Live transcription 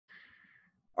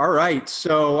All right,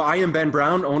 so I am Ben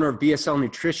Brown, owner of BSL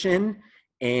Nutrition,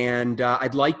 and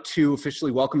I'd like to officially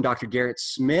welcome Dr. Garrett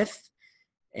Smith.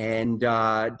 And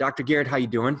Dr. Garrett, how you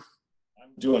doing?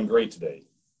 I'm doing great today.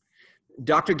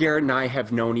 Dr. Garrett and I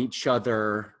have known each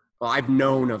other, well, I've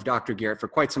known of Dr. Garrett for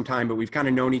quite some time, but we've kind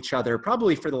of known each other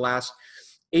probably for the last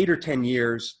 8 or 10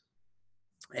 years.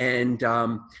 And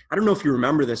I don't know if you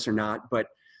remember this or not, but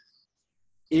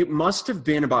it must have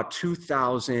been about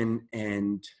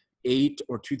 2008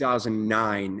 or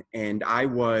 2009. And I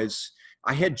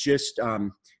had just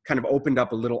kind of opened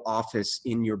up a little office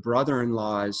in your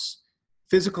brother-in-law's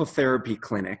physical therapy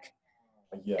clinic.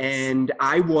 Yes. And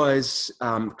I was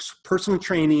personal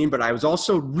training, but I was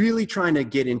also really trying to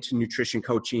get into nutrition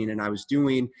coaching, and I was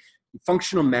doing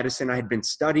functional medicine. I had been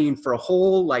studying for a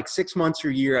whole 6 months or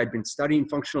a year. I'd been studying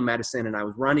functional medicine, and I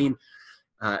was running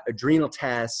adrenal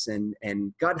tests and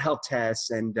gut health tests.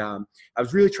 And I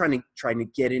was really trying to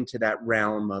get into that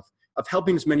realm of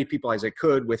helping as many people as I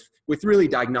could with really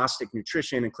diagnostic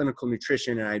nutrition and clinical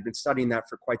nutrition. And I'd been studying that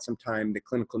for quite some time, the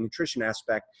clinical nutrition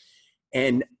aspect.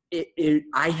 And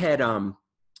I had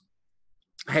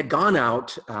gone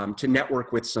out to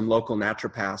network with some local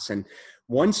naturopaths, and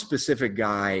one specific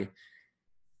guy,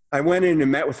 I went in and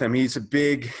met with him. He's a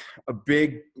big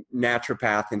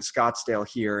naturopath in Scottsdale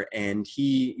here, and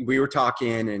we were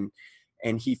talking,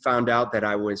 and he found out that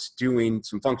I was doing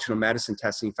some functional medicine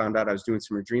testing. He found out I was doing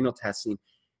some adrenal testing,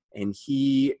 and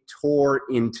he tore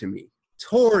into me,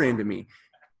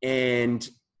 and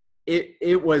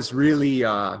it was really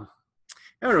I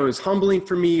don't know, it was humbling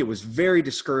for me. It was very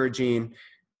discouraging.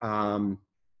 I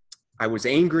was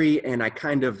angry, and I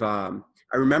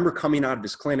remember coming out of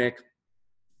his clinic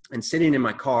and sitting in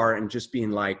my car and just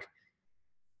being like,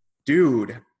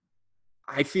 dude,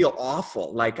 I feel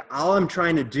awful. All I'm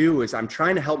trying to do is I'm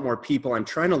trying to help more people. I'm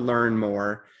trying to learn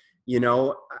more.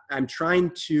 I'm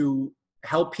trying to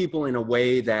help people in a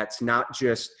way that's not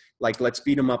just let's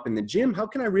beat them up in the gym. How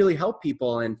can I really help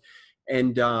people?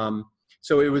 And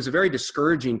so it was a very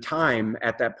discouraging time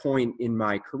at that point in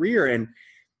my career.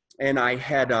 And I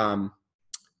had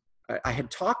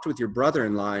talked with your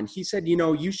brother-in-law, and he said,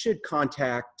 you should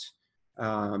contact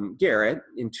Garrett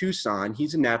in Tucson.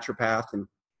 He's a naturopath. And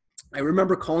I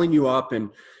remember calling you up, and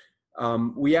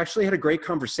we actually had a great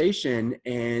conversation,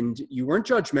 and you weren't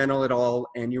judgmental at all.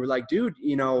 And you were like, dude,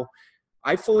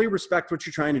 I fully respect what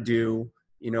you're trying to do.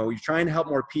 You're trying to help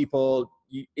more people.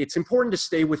 It's important to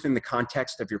stay within the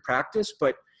context of your practice,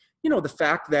 but the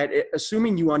fact that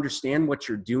assuming you understand what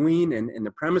you're doing and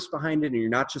the premise behind it, and you're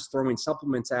not just throwing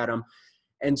supplements at them.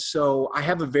 And so I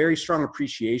have a very strong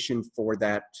appreciation for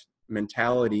that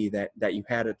mentality that you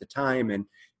had at the time. And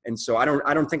so I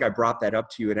don't think I brought that up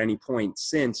to you at any point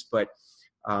since, but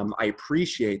I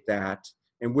appreciate that.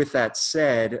 And with that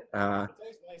said, it's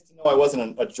nice to know I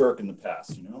wasn't a jerk in the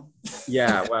past,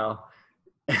 Yeah, well,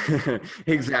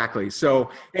 exactly. So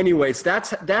anyways,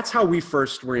 that's how we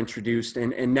first were introduced.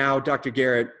 And now, Dr.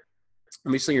 Garrett,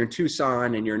 obviously you're in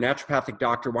Tucson and you're a naturopathic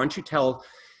doctor. Why don't you tell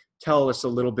us a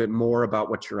little bit more about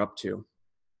what you're up to?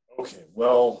 Okay,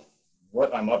 well,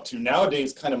 what I'm up to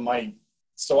nowadays,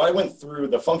 so I went through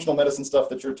the functional medicine stuff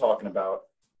that you're talking about.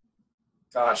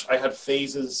 Gosh, I had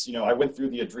phases. I went through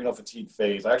the adrenal fatigue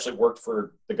phase. I actually worked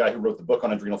for the guy who wrote the book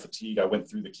on adrenal fatigue. I went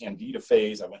through the candida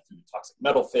phase. I went through the toxic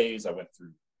metal phase. I went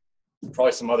through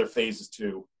probably some other phases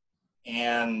too.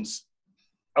 And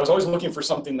I was always looking for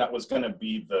something that was going to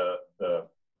be the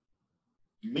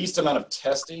least amount of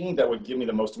testing that would give me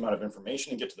the most amount of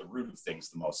information and get to the root of things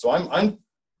the most. So I'm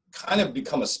kind of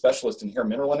become a specialist in hair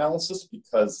mineral analysis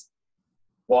because,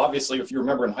 well, obviously, if you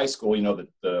remember in high school,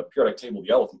 the periodic table,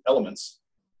 the elements,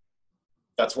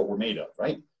 that's what we're made of,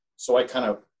 right? So I kind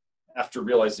of, after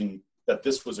realizing that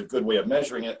this was a good way of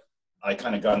measuring it, I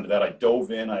kind of got into that. I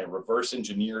dove in, I reverse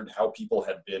engineered how people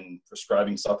had been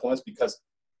prescribing supplements, because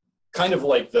kind of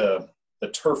like the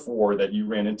turf war that you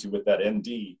ran into with that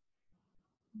ND,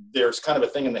 there's kind of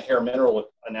a thing in the hair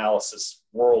mineral analysis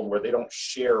world where they don't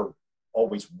share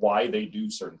always why they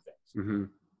do certain things. Mm-hmm.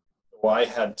 So I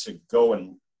had to go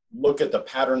and look at the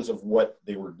patterns of what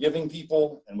they were giving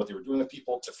people and what they were doing with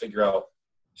people to figure out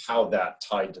how that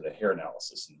tied to the hair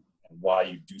analysis and why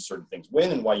you do certain things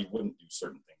when and why you wouldn't do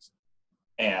certain things.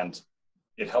 And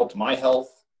it helped my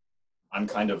health. I'm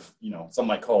kind of, some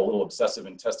might call a little obsessive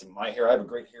in testing my hair. I have a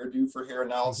great hairdo for hair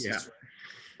analysis. Yeah. So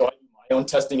I do my own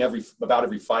testing about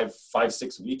every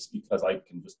 5-6 weeks because I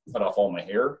can just cut off all my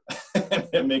hair and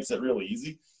it makes it really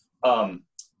easy.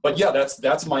 But yeah,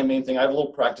 that's my main thing. I have a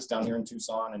little practice down here in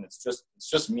Tucson, and it's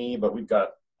just me, but we've got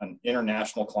an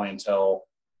international clientele.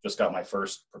 Just got my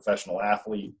first professional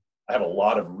athlete. I have a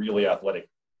lot of really athletic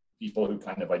people who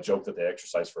kind of, I joke that they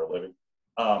exercise for a living.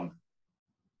 I'm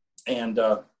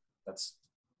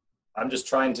just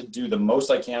trying to do the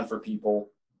most I can for people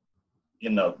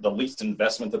in the least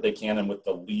investment that they can, and with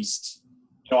the least,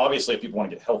 obviously if people want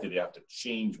to get healthy, they have to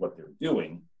change what they're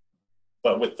doing,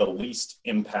 but with the least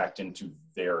impact into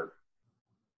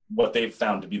what they've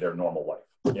found to be their normal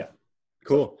life. Yeah.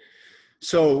 Cool.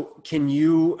 So can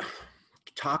you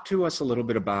talk to us a little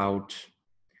bit about,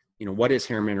 what is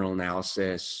hair mineral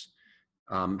analysis?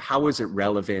 How is it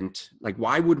relevant? Like,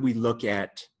 why would we look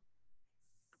at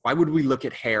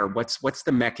hair? What's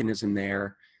the mechanism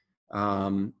there?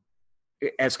 And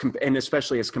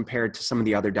especially as compared to some of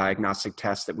the other diagnostic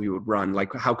tests that we would run,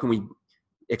 like how can we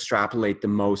extrapolate the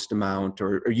most amount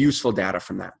or useful data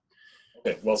from that?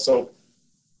 Okay. Well, so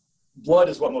blood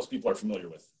is what most people are familiar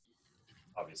with.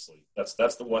 Obviously,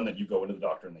 that's the one that you go into the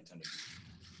doctor and they tend to do.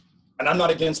 And I'm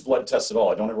not against blood tests at all.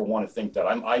 I don't ever want to think that.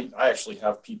 I actually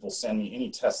have people send me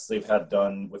any tests they've had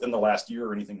done within the last year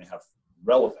or anything they have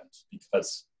relevant,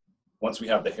 because once we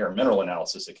have the hair mineral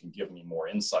analysis, it can give me more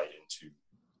insight into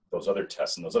those other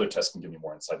tests, and those other tests can give me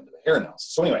more insight into the hair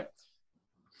analysis. So anyway,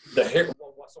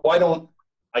 so why don't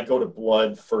I go to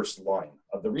blood first line?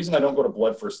 The reason I don't go to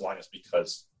blood first line is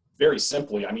because, very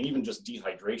simply, even just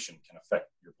dehydration can affect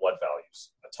your blood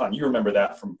values a ton. You remember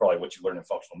that from probably what you learned in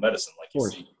functional medicine. Like you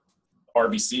see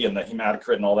RBC and the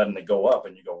hematocrit and all that, and they go up,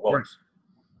 and you go, well,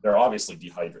 they're obviously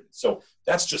dehydrated. So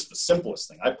that's just the simplest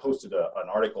thing. I posted an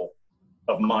article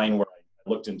of mine where I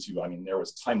looked into, there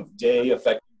was time of day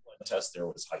affecting blood tests, there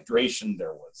was hydration,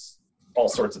 there was all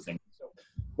sorts of things. So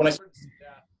when I started to see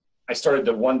that, I started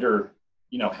to wonder,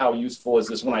 how useful is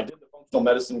this? When I did the functional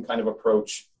medicine kind of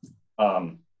approach,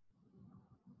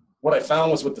 what I found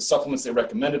was with the supplements they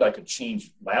recommended, I could change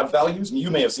lab values. And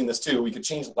you may have seen this too. We could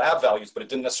change lab values, but it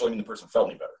didn't necessarily mean the person felt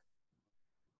any better.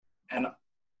 And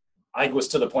I was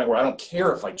to the point where I don't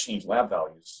care if I change lab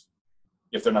values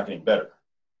if they're not getting better.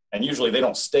 And usually they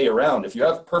don't stay around. If you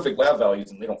have perfect lab values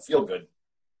and they don't feel good,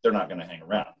 they're not going to hang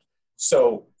around.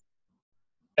 So,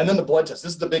 and then the blood test.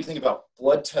 This is the big thing about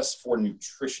blood tests for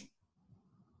nutrition.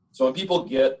 So when people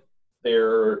get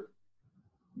their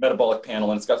metabolic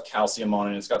panel and it's got calcium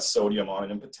on it, it's got sodium on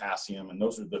it and potassium, and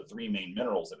those are the three main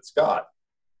minerals that it's got.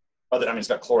 It's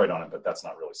got chloride on it, but that's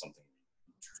not really something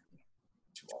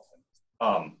too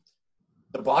often.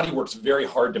 The body works very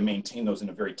hard to maintain those in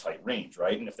a very tight range,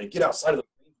 right? And if they get outside of the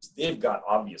range, they've got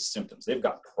obvious symptoms. They've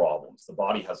got problems. The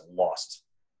body has lost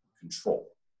control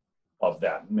of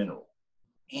that mineral.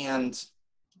 And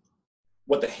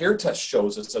what the hair test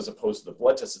shows us, as opposed to the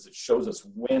blood test, is it shows us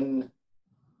when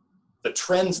the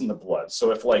trends in the blood.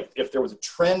 So if there was a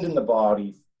trend in the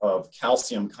body of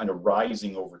calcium kind of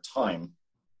rising over time,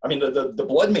 the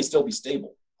blood may still be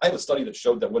stable. I have a study that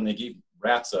showed that when they gave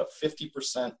rats a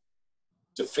 50%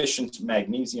 deficient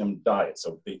magnesium diet,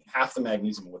 so half the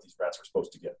magnesium of what these rats were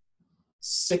supposed to get,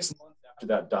 6 months after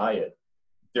that diet,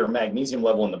 their magnesium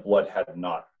level in the blood had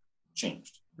not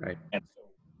changed. Right. And so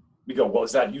we go, well,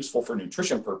 is that useful for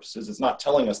nutrition purposes? It's not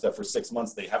telling us that for 6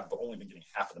 months they have only been getting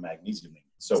half of the magnesium they need.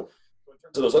 So in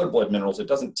terms of those other blood minerals, it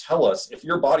doesn't tell us if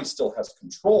your body still has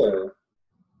control.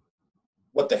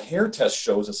 What the hair test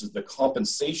shows us is the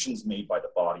compensations made by the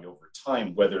body over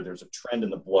time, whether there's a trend in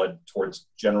the blood towards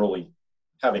generally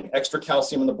having extra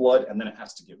calcium in the blood and then it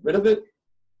has to get rid of it,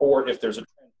 or if there's a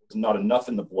trend there's not enough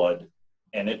in the blood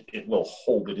and it will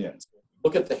hold it in. So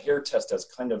look at the hair test as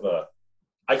kind of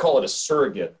I call it a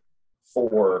surrogate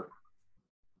for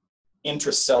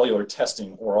intracellular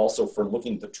testing, or also for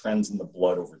looking at the trends in the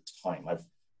blood over time.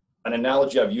 An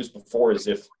analogy I've used before is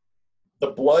if the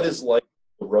blood is like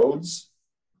the roads,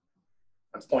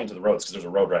 I'm pointing to the roads because there's a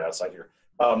road right outside here.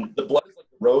 The blood is like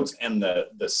the roads, and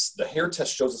the hair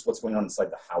test shows us what's going on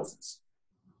inside the houses.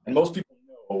 And most people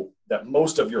know that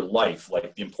most of your life,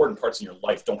 like the important parts in your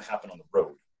life, don't happen on the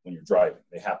road when you're driving.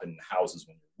 They happen in houses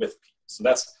when you're with people. So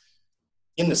that's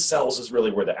in the cells is really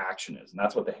where the action is. And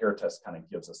that's what the hair test kind of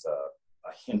gives us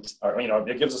a hint, or,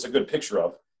 it gives us a good picture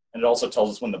of. And it also tells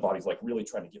us when the body's like really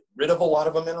trying to get rid of a lot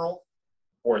of a mineral,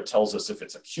 or it tells us if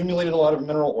it's accumulated a lot of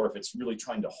mineral, or if it's really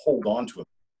trying to hold on to it.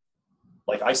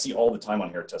 Like I see all the time on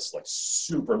hair tests, like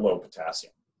super low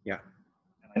potassium. Yeah.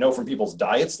 And I know from people's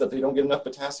diets that they don't get enough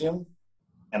potassium.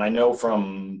 And I know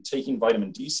from taking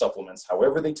vitamin D supplements,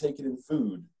 however they take it in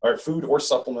food or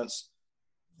supplements,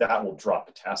 that will drop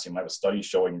potassium. I have a study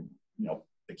showing,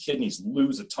 the kidneys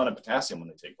lose a ton of potassium when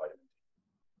they take vitamin D.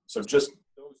 So just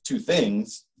those two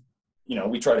things,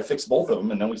 we try to fix both of them,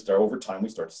 and then over time, we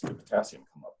start to see the potassium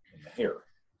come up in the hair.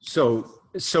 So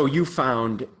you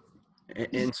found,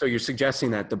 and so you're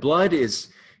suggesting that the blood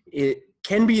it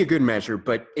can be a good measure,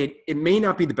 but it may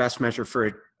not be the best measure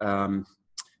for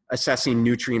assessing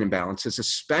nutrient imbalances,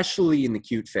 especially in the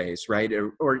acute phase, right?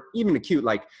 Or even acute,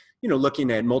 like,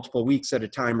 looking at multiple weeks at a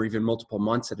time or even multiple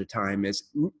months at a time, is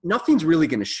nothing's really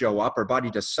going to show up. Our body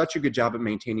does such a good job at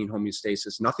maintaining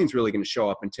homeostasis. Nothing's really going to show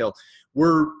up until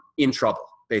we're in trouble,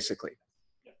 basically.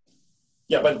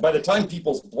 Yeah, but by the time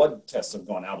people's blood tests have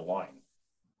gone out of line,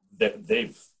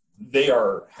 they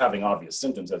are having obvious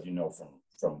symptoms, as you know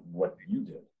from what you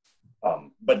did.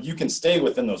 But you can stay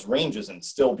within those ranges and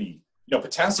still be,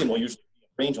 potassium will usually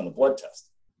be in range on the blood test.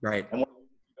 Right. And when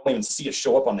you don't even see it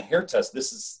show up on the hair test,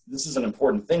 this is an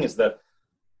important thing, is that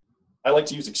I like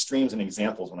to use extremes and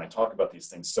examples when I talk about these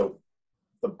things. So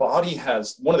the body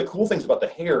has, one of the cool things about the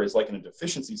hair is, like in a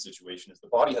deficiency situation, is the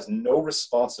body has no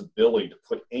responsibility to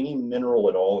put any mineral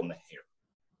at all in the hair.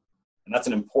 And that's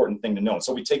an important thing to know. And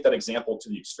so we take that example to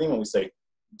the extreme and we say,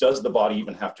 does the body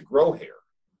even have to grow hair?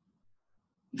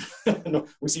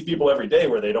 We see people every day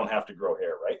where they don't have to grow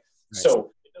hair, right? Nice.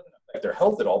 So it doesn't affect their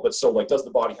health at all. But so, like, does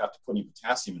the body have to put any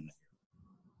potassium in the hair?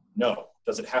 No.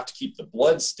 Does it have to keep the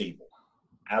blood stable?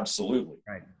 Absolutely.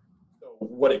 Right. So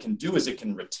what it can do is it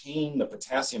can retain the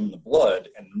potassium in the blood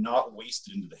and not waste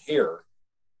it into the hair.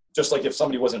 Just like if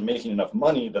somebody wasn't making enough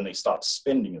money, then they stop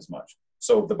spending as much.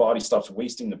 So the body stops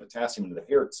wasting the potassium into the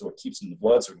hair, so it keeps it in the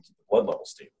blood, so it can keep the blood level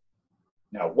stable.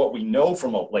 Now, what we know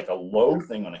from a low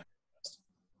thing on a hair test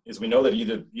is we know that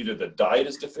either the diet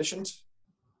is deficient,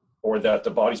 or that the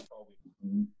body's probably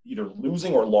either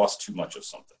losing or lost too much of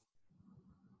something.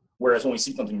 Whereas when we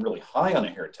see something really high on a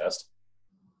hair test,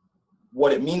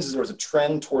 what it means is there's a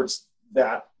trend towards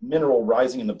that mineral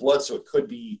rising in the blood. So it could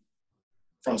be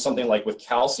from something like with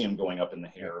calcium going up in the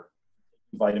hair,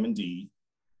 vitamin D.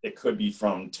 It could be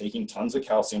from taking tons of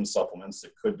calcium supplements.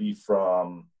 It could be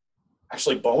from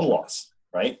actually bone loss,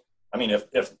 right? I mean,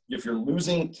 if you're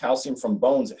losing calcium from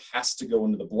bones, it has to go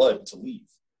into the blood to leave.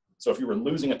 So if you were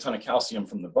losing a ton of calcium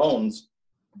from the bones,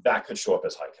 that could show up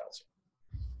as high calcium.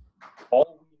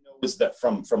 All we know is that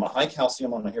from a high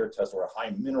calcium on a hair test or a high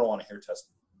mineral on a hair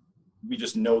test, we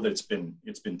just know that it's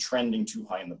been trending too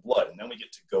high in the blood. And then we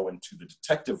get to go into the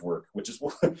detective work, which is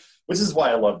why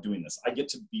I love doing this. I get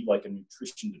to be like a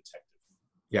nutrition detective.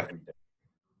 Yeah. Every day.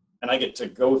 And I get to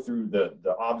go through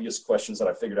the obvious questions that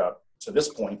I figured out to this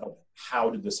point of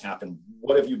how did this happen?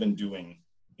 What have you been doing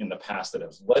in the past that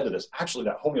has led to this? Actually,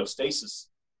 that homeostasis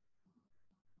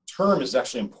term is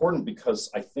actually important, because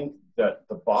I think that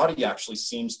the body actually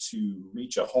seems to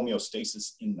reach a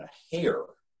homeostasis in the hair,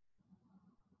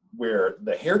 where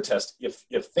the hair test,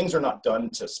 if things are not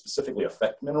done to specifically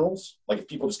affect minerals, like if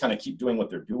people just kind of keep doing what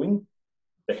they're doing,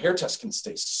 the hair test can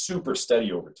stay super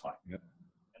steady over time. Yep.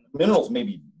 And the minerals may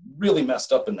be really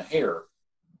messed up in the hair,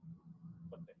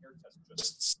 but the hair test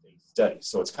just stays steady.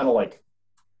 So it's kind of like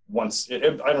I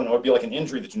don't know, it'd be like an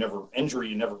injury you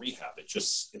never rehab.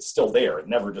 It's still there. It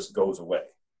never just goes away.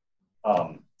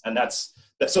 And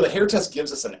so the hair test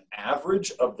gives us an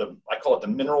average of I call it the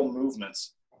mineral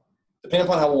movements, depending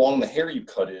upon how long the hair you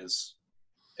cut is.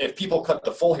 If people cut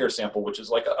the full hair sample, which is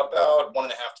like about 1.5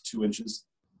 to 2 inches,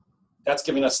 that's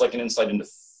giving us like an insight into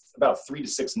about 3 to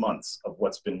 6 months of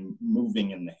what's been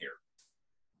moving in the hair.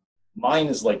 Mine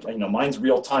is like, mine's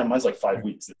real time. Mine's like 5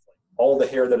 weeks. It's like all the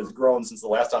hair that has grown since the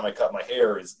last time I cut my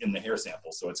hair is in the hair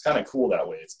sample. So it's kind of cool that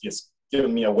way. It's just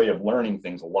given me a way of learning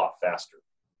things a lot faster.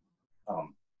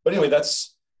 But anyway,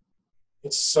 it's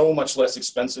so much less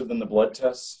expensive than the blood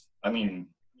tests. I mean,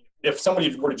 if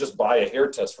somebody were to just buy a hair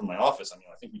test from my office,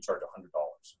 I think we charge $100.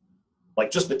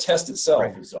 Like just the test itself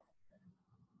right. is,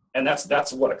 and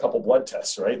that's what, a couple blood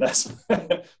tests, right? That's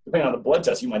depending on the blood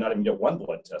test, you might not even get one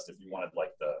blood test if you wanted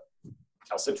like the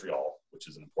calcitriol, which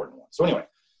is an important one. So anyway,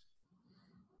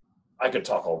 I could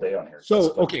talk all day on here.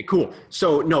 So, okay, cool.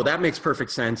 So no, that makes perfect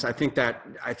sense. I think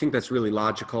that's really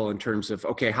logical in terms of,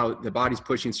 okay, how the body's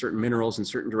pushing certain minerals in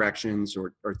certain directions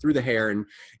or through the hair.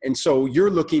 And so you're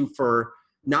looking for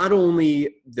not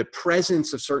only the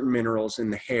presence of certain minerals in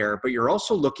the hair, but you're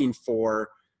also looking for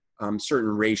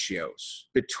certain ratios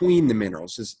between the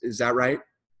minerals. Is that right?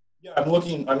 Yeah,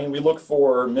 we look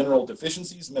for mineral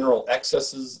deficiencies, mineral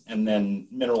excesses, and then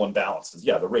mineral imbalances.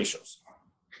 Yeah, the ratios.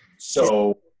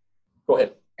 So go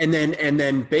ahead. And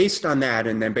then based on that,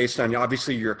 and then based on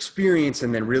obviously your experience,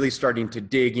 and then really starting to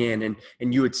dig in,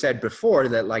 and you had said before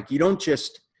that like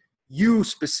you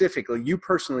specifically, you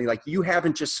personally, like you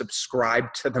haven't just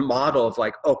subscribed to the model of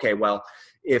like, okay, well,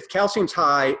 if calcium's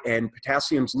high and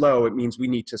potassium's low, it means we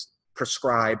need to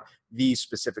prescribe these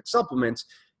specific supplements.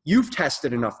 You've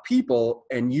tested enough people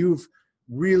and you've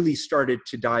really started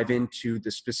to dive into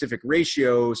the specific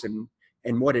ratios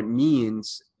and what it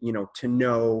means, to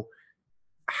know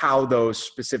how those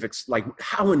specifics, like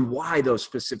how and why those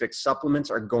specific supplements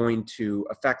are going to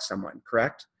affect someone,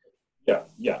 correct?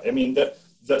 Yeah. I mean,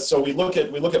 so we look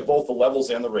at both the levels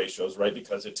and the ratios, right?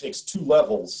 Because it takes two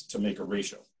levels to make a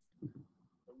ratio.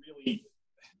 Really,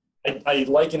 I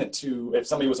liken it to if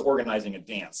somebody was organizing a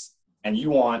dance and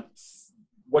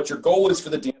what your goal is for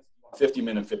the dance, 50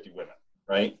 men and 50 women,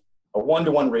 right? A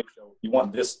 1-to-1 ratio, you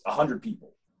want 100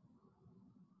 people.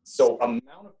 So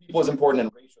amount of people is important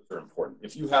and ratios are important.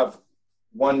 If you have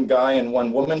one guy and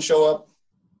one woman show up,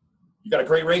 you got a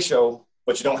great ratio,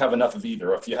 but you don't have enough of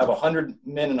either. If you have 100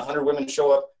 men and 100 women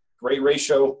show up, great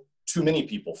ratio, too many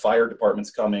people, fire department's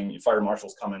coming, fire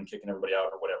marshals coming, kicking everybody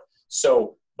out or whatever.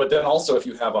 So, but then also if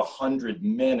you have 100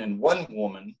 men and one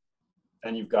woman,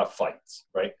 then you've got fights,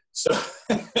 right? So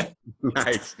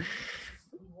Nice.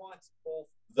 We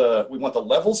want the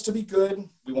levels to be good.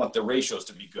 We want the ratios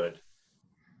to be good.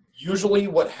 Usually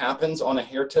what happens on a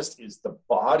hair test is the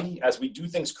body, as we do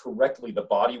things correctly, the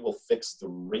body will fix the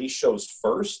ratios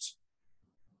first,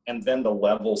 and then the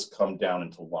levels come down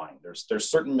into line. There's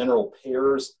certain mineral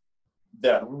pairs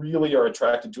that really are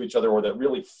attracted to each other or that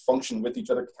really function with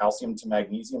each other. Calcium to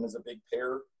magnesium is a big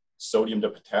pair. Sodium to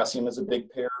potassium is a big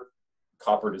pair.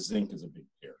 Copper to zinc is a big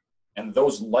pair. And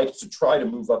those like to try to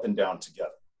move up and down together.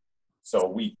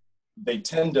 So they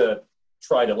tend to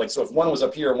try to, so if one was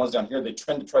up here and one's down here, they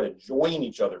tend to try to join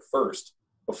each other first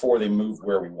before they move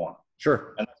where we want them.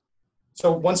 Sure. And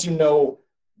so once you know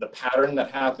the pattern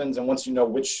that happens and once you know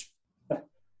which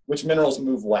minerals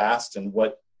move last and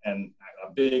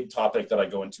a big topic that I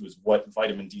go into is what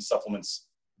vitamin D supplements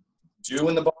do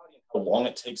in the body and how long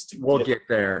it takes to We'll get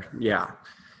there. Yeah.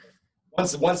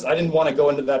 Once I didn't want to go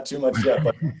into that too much yet,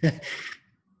 but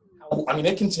I mean,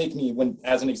 it can take me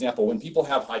as an example, when people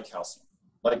have high calcium,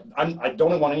 I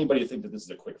don't want anybody to think that this is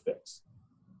a quick fix.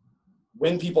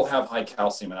 When people have high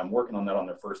calcium, and I'm working on that on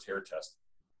their first hair test,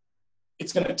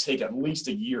 it's going to take at least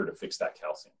a year to fix that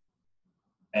calcium.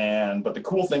 But the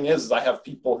cool thing is I have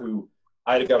people who,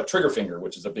 I got a trigger finger,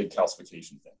 which is a big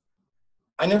calcification thing.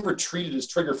 I never treated his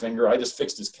trigger finger. I just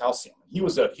fixed his calcium. He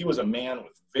was a man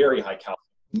with very high calcium.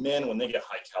 Men, when they get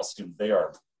high calcium, they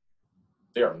are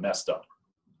messed up.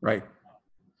 Right.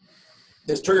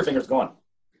 His trigger finger's gone.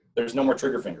 There's no more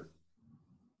trigger finger.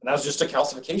 And that was just a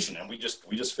calcification, and we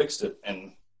just fixed it.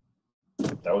 And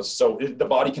that was the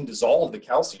body can dissolve the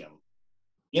calcium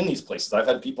in these places. I've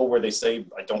had people where they say,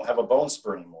 I don't have a bone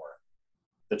spur anymore.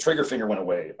 The trigger finger went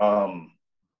away.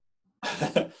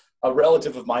 A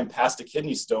relative of mine passed a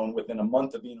kidney stone within a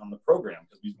month of being on the program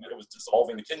because it was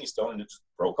dissolving the kidney stone and it just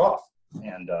broke off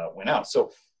and went out.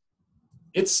 So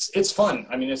it's fun.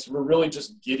 I mean, we're really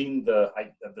just getting the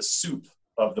soup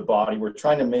of the body. We're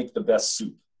trying to make the best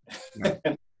soup. Right.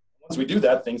 And once we do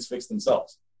that, things fix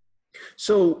themselves.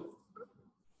 So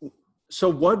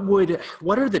what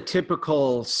are the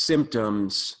typical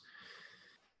symptoms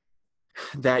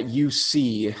that you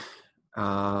see?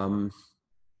 And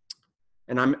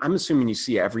I'm assuming you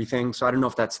see everything. So I don't know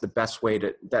if that's the best way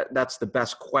that's the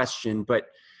best question, but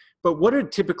what are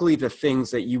typically the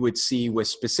things that you would see with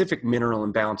specific mineral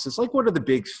imbalances? Like what are the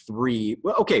big three?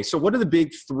 Well, okay. So what are the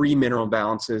big three mineral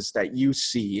imbalances that you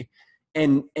see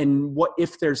and what,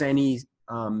 if there's any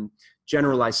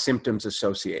generalized symptoms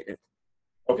associated?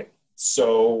 Okay.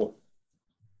 So,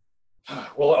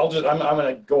 well, I'm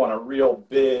going to go on a real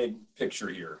big picture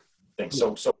here thing.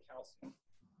 So calcium.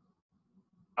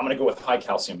 I'm going to go with high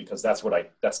calcium because that's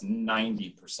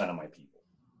 90% of my people.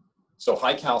 So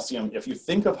high calcium, if you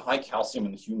think of high calcium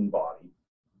in the human body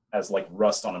as like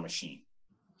rust on a machine.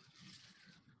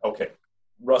 Okay.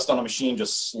 Rust on a machine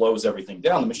just slows everything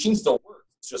down. The machine still works.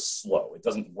 It's just slow. It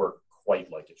doesn't work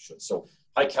quite like it should. So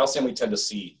high calcium, we tend to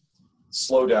see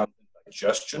slow down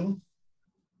digestion,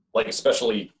 like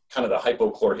especially kind of the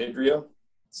hypochlorhydria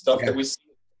stuff that we see.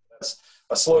 That's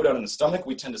a slowdown in the stomach.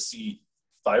 We tend to see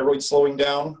thyroid slowing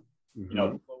down, low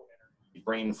energy,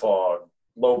 brain fog,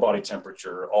 low body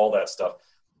temperature, all that stuff.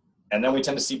 And then we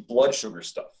tend to see blood sugar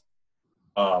stuff.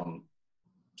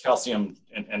 Calcium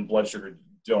and blood sugar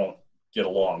don't get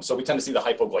along. So we tend to see the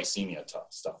hypoglycemia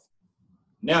stuff.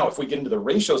 Now, if we get into the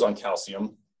ratios on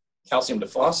calcium to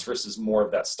phosphorus is more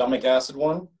of that stomach acid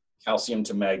one. Calcium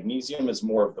to magnesium is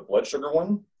more of the blood sugar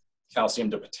one. Calcium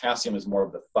to potassium is more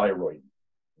of the thyroid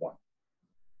one.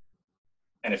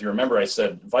 And if you remember, I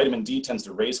said vitamin D tends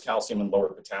to raise calcium and lower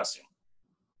potassium.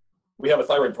 We have a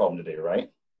thyroid problem today,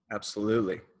 right?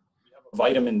 Absolutely. We have a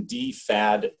vitamin D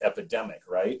fad epidemic,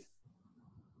 right?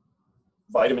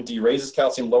 Vitamin D raises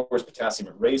calcium, lowers potassium.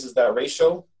 It raises that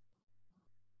ratio.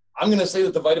 I'm going to say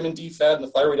that the vitamin D fad and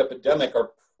the thyroid epidemic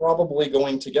are probably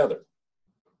going together.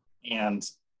 And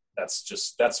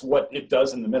That's what it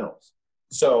does in the minerals.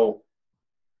 So,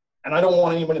 and I don't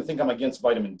want anyone to think I'm against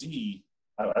vitamin D.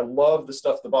 I love the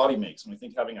stuff the body makes. And I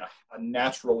think having a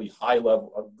naturally high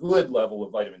level, a good level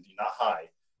of vitamin D, not high,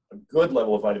 a good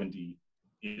level of vitamin D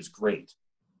is great.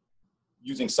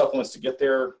 Using supplements to get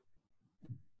there,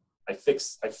 I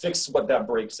fix what that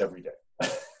breaks every day.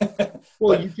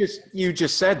 Well, you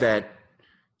just said that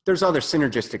there's other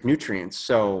synergistic nutrients.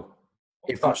 So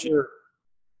if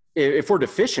we're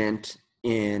deficient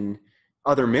in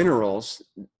other minerals,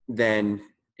 then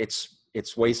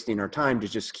it's wasting our time to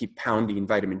just keep pounding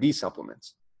vitamin D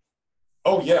supplements.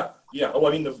 Oh yeah. Oh,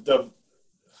 I mean, the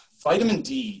vitamin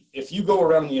D, if you go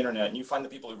around the internet and you find the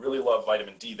people who really love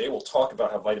vitamin D, they will talk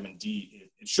about how vitamin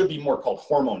D, it should be more called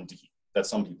hormone D, that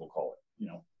some people call it,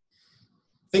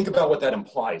 Think about what that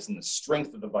implies and the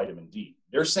strength of the vitamin D.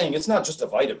 They're saying it's not just a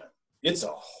vitamin, it's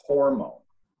a hormone.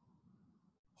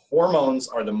 Hormones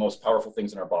are the most powerful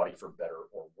things in our body for better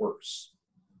or worse.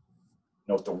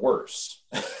 Note the worse.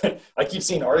 I keep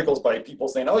seeing articles by people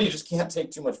saying, oh, you just can't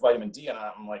take too much vitamin D. And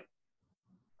I'm like,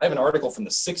 I have an article from the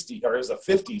 60s, or it was the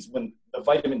 50s, when the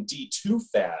vitamin D2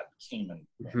 fad came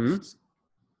in.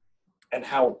 And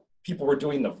how people were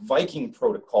doing the Viking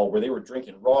protocol where they were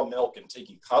drinking raw milk and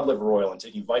taking cod liver oil and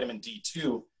taking vitamin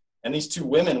D2. And these two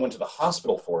women went to the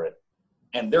hospital for it.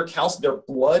 And their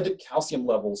blood calcium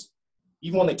levels,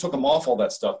 even when they took them off all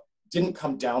that stuff, didn't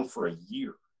come down for a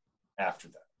year after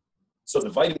that. So the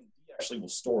vitamin D actually will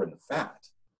store in the fat,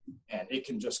 and it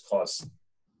can just cause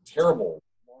terrible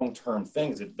long-term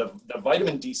things. The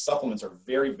vitamin D supplements are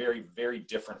very, very, very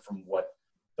different from what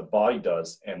the body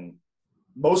does. And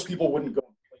most people wouldn't go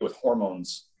and play with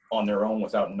hormones on their own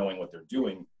without knowing what they're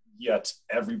doing. Yet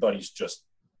everybody's just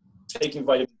taking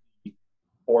vitamin D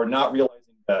or not realizing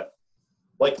that,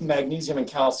 like magnesium and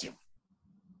calcium.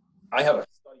 I have a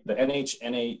study, the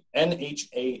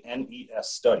NHANES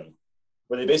study,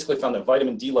 where they basically found that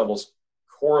vitamin D levels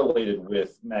correlated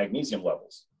with magnesium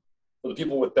levels. So the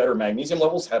people with better magnesium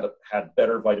levels had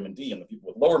better vitamin D, and the people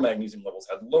with lower magnesium levels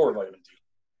had lower vitamin D.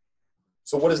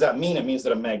 So what does that mean? It means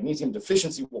that a magnesium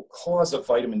deficiency will cause a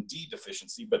vitamin D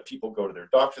deficiency, but people go to their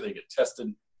doctor, they get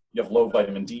tested, you have low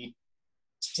vitamin D,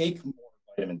 take more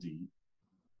vitamin D,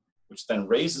 which then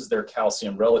raises their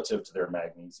calcium relative to their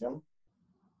magnesium,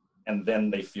 and then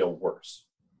they feel worse.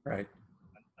 Right.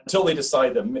 Until they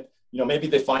decide that, maybe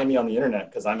they find me on the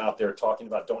internet because I'm out there talking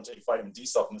about don't take vitamin D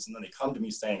supplements, and then they come to me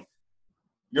saying,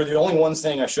 you're the only one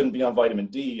saying I shouldn't be on vitamin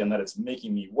D and that it's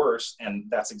making me worse, and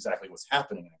that's exactly what's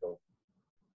happening. And I go,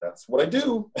 that's what I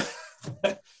do.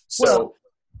 Well,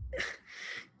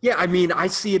 yeah, I mean, I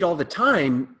see it all the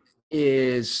time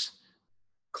is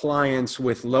clients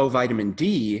with low vitamin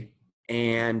D,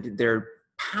 and they're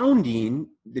pounding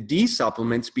the D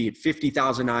supplements, be it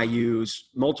 50,000 IUs,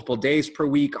 multiple days per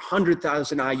week,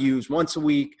 100,000 IUs once a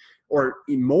week, or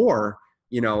more,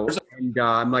 and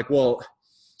I'm like, well,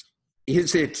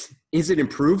 is it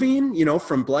improving,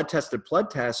 from blood test to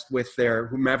blood test with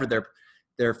whomever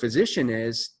their physician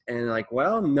is? And like,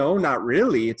 well, no, not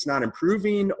really. It's not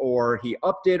improving, or he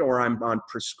upped it, or I'm on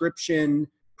prescription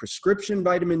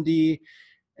vitamin D.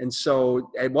 And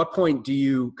so at what point do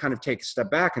you kind of take a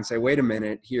step back and say, wait a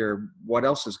minute here, what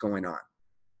else is going on?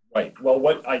 Right.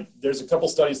 Well, there's a couple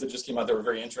studies that just came out that were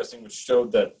very interesting, which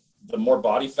showed that the more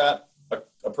body fat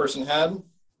a person had,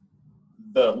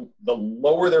 the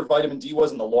lower their vitamin D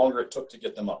was and the longer it took to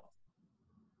get them up.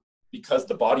 Because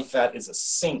the body fat is a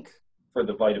sink for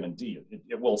the vitamin D.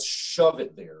 It will shove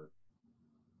it there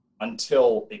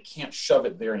until it can't shove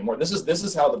it there anymore. This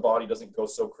is how the body doesn't go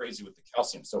so crazy with the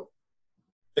calcium. So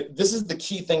this is the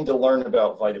key thing to learn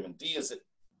about vitamin D, is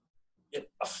it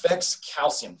affects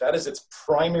calcium. That is its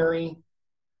primary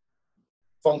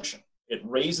function. It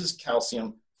raises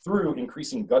calcium through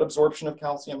increasing gut absorption of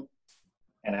calcium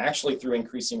and actually through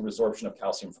increasing resorption of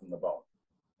calcium from the bone.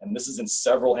 And this is in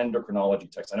several endocrinology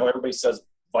texts. I know everybody says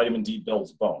vitamin D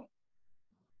builds bone.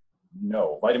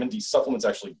 No, vitamin D supplements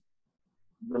actually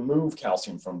remove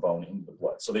calcium from bone into the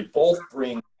blood. So they both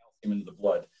bring calcium into the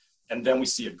blood, and then we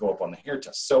see it go up on the hair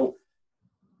test. So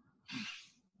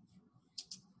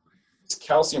this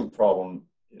calcium problem.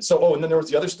 And then there was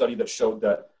the other study that showed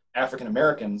that African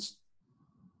Americans,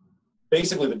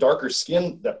 basically the darker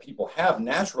skin that people have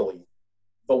naturally,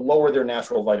 the lower their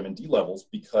natural vitamin D levels,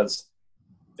 because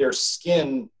their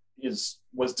skin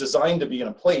was designed to be in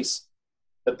a place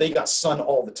that they got sun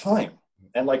all the time.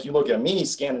 And like, you look at me,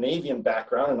 Scandinavian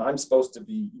background, and I'm supposed to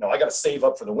be, I got to save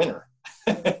up for the winter.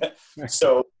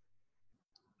 So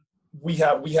we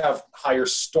have higher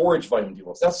storage vitamin D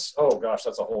levels. That's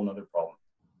a whole nother problem.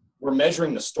 We're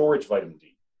measuring the storage vitamin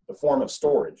D, the form of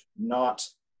storage, not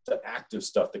the active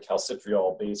stuff, the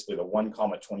calcitriol, basically the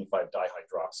 1,25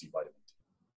 dihydroxy vitamin D.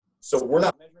 So we're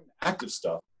not measuring the active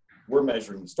stuff, we're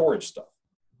measuring the storage stuff.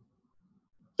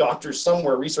 Doctors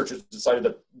somewhere, researchers decided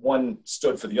that one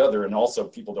stood for the other, and also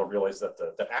people don't realize that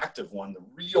the active one, the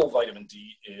real vitamin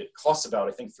D, it costs about,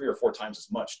 I think, 3 or 4 times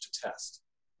as much to test.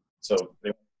 So they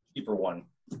went the cheaper one,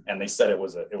 and they said it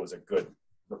was a good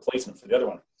replacement for the other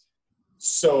one.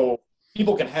 So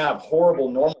people can have horrible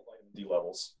normal vitamin D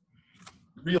levels,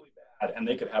 really bad, and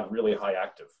they could have really high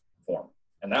active form.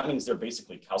 And that means they're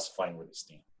basically calcifying where they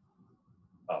stand.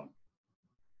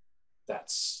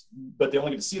 But they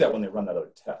only get to see that when they run that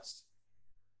other test.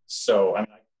 So, I mean,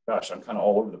 I'm kind of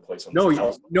all over the place on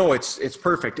this. No, it's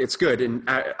perfect. It's good. And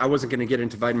I wasn't going to get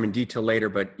into vitamin D till later,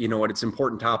 but you know what? It's an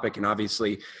important topic. And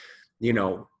obviously, you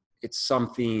know, it's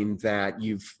something that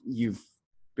you've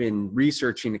been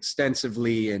researching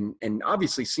extensively and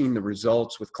obviously seeing the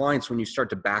results with clients when you start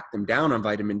to back them down on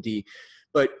vitamin D.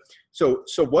 But so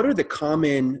what are the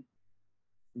common,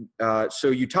 so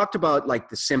you talked about like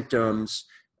the symptoms,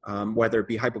 whether it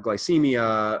be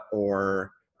hypoglycemia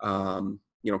or,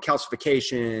 you know,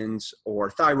 calcifications or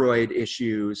thyroid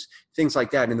issues, things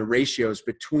like that, and the ratios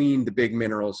between the big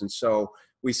minerals. And so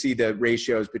we see the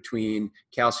ratios between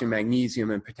calcium, magnesium,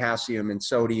 and potassium and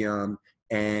sodium.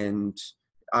 And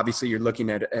obviously you're looking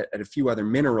at a few other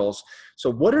minerals. So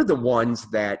what are the ones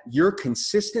that you're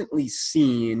consistently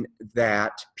seeing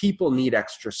that people need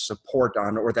extra support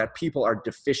on or that people are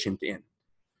deficient in?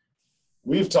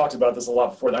 We've talked about this a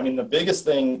lot before. I mean, the biggest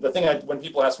thing, when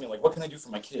people ask me, like, what can I do for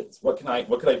my kids? What could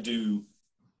I do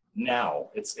now?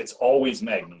 It's always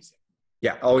magnesium.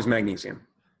 Yeah, always magnesium.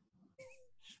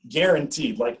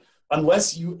 Guaranteed. Like,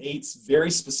 unless you ate very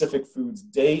specific foods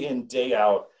day in, day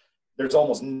out, there's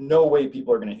almost no way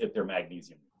people are going to hit their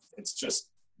magnesium. It's just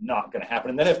not going to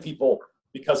happen. And then if people,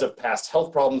 because of past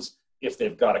health problems, if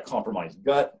they've got a compromised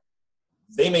gut,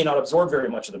 they may not absorb very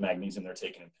much of the magnesium they're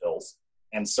taking in pills.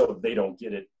 And so they don't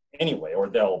get it anyway, or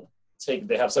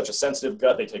they have such a sensitive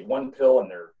gut, they take one pill and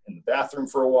they're in the bathroom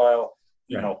for a while,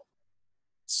 you know.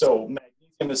 So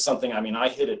magnesium is something, I mean, I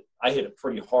hit it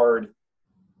pretty hard.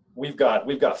 We've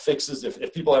got fixes.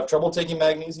 If people have trouble taking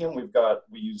magnesium,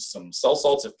 we use some cell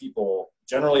salts.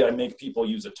 Generally I make people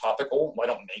use a topical. Well,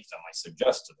 I don't make them, I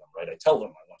suggest to them, right? I tell them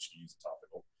I want you to use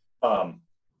a topical.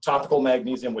 Topical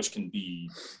magnesium, which can be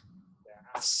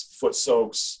baths, foot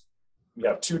soaks. We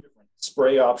have 2 different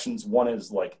spray options. One is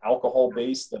like alcohol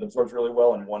based that absorbs really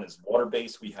well, and one is water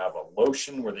based. We have a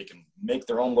lotion where they can make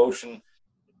their own lotion,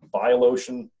 buy a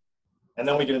lotion, and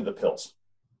then we get into the pills.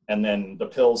 And then the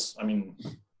pills, I mean,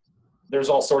 there's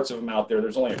all sorts of them out there.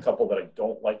 There's only a couple that I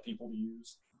don't like people to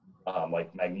use,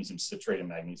 like magnesium citrate and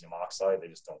magnesium oxide. They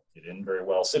just don't get in very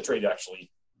well. Citrate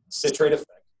affects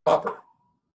copper.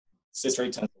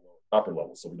 Citrate tends to lower copper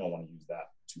levels, so we don't want to use that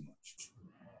too much.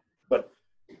 But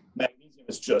magnesium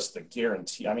is just the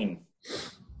guarantee. I mean,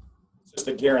 it's just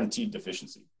a guaranteed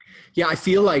deficiency. Yeah, I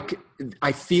feel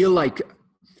like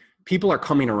people are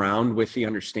coming around with the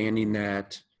understanding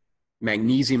that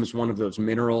magnesium is one of those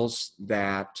minerals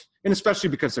that, and especially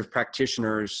because there's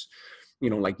practitioners, you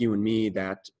know, like you and me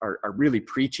that are really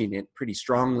preaching it pretty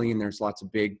strongly. And there's lots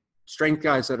of big strength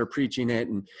guys that are preaching it.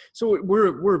 And so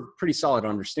we're pretty solid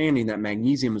understanding that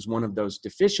magnesium is one of those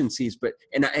deficiencies. But,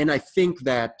 and I think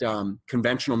that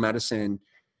conventional medicine,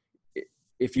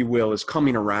 if you will, is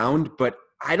coming around, but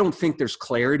I don't think there's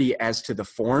clarity as to the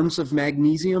forms of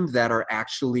magnesium that are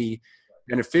actually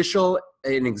beneficial.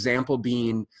 An example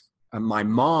being, my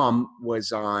mom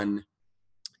was on,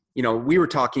 you know, we were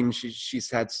talking,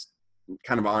 she's had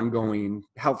kind of ongoing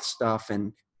health stuff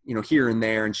and, you know, here and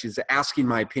there, and she's asking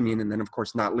my opinion and then of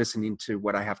course not listening to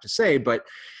what I have to say. But,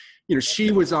 you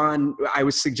know, I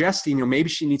was suggesting, you know, maybe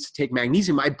she needs to take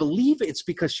magnesium. I believe it's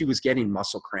because she was getting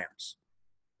muscle cramps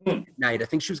at night. I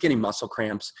think she was getting muscle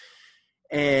cramps.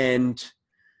 And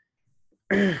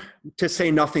to say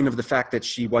nothing of the fact that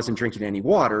she wasn't drinking any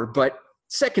water, but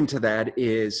second to that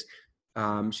is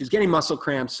she's getting muscle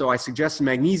cramps. So I suggested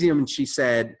magnesium and she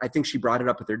said, I think she brought it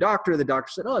up with her doctor. The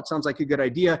doctor said, oh, it sounds like a good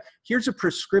idea. Here's a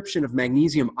prescription of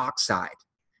magnesium oxide.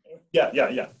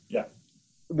 Yeah.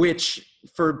 Which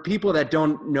for people that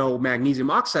don't know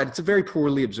magnesium oxide, it's a very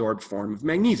poorly absorbed form of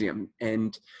magnesium.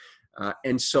 And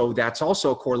so that's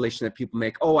also a correlation that people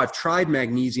make. Oh, I've tried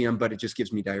magnesium, but it just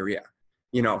gives me diarrhea,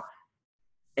 you know?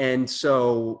 And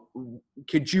so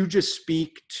could you just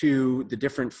speak to the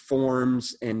different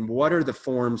forms and what are the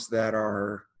forms that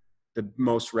are the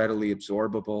most readily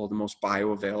absorbable, the most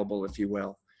bioavailable, if you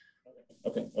will?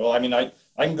 Okay. Well, I mean, I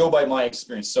can go by my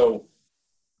experience. So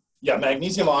yeah,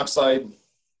 magnesium oxide,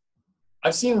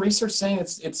 I've seen research saying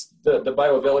it's the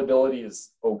bioavailability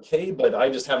is okay, but I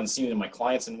just haven't seen it in my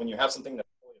clients. And when you have something that's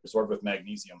fully absorbed with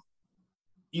magnesium,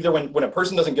 either when a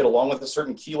person doesn't get along with a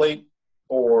certain chelate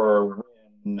or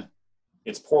when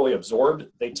it's poorly absorbed,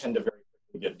 they tend to very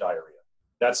quickly get diarrhea.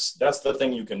 That's the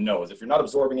thing you can know is if you're not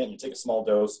absorbing it and you take a small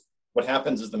dose, what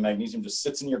happens is the magnesium just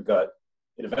sits in your gut.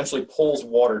 It eventually pulls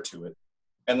water to it.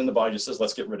 And then the body just says,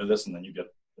 let's get rid of this. And then you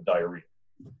get the diarrhea.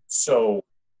 So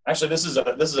actually, this is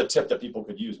a tip that people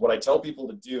could use. What I tell people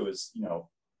to do is,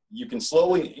 you can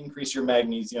slowly increase your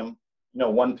magnesium,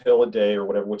 1 pill a day or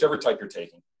whatever, whichever type you're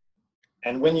taking.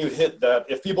 And when you hit that,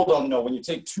 if people don't know, when you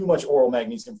take too much oral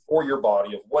magnesium for your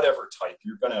body of whatever type,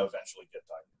 you're going to eventually get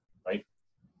diarrhea, right?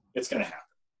 It's going to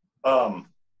happen.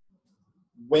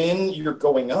 When you're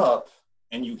going up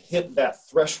and you hit that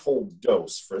threshold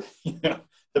dose for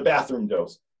the bathroom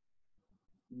dose,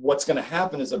 what's going to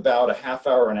happen is about a half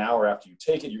hour, an hour after you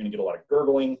take it, you're going to get a lot of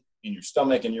gurgling in your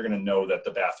stomach, and you're going to know that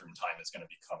the bathroom time is going to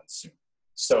be coming soon.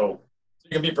 So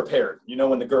you can be prepared.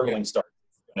 When the gurgling starts,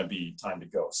 it's going to be time to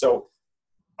go. So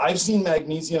I've seen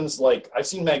magnesium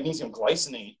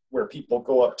glycinate where people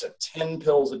go up to 10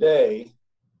 pills a day,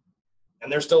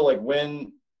 and they're still like,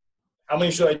 how many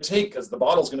should I take? Because the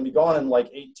bottle's going to be gone in like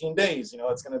 18 days.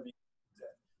 It's going to be,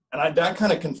 and that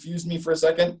kind of confused me for a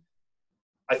second.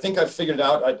 I think I figured it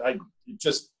out. I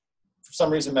just, for some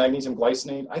reason, magnesium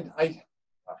glycinate, I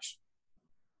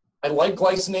like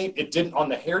glycinate. It didn't, on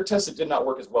the hair test, it did not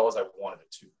work as well as I wanted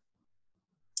it to.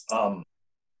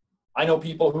 I know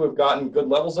people who have gotten good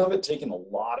levels of it, taking a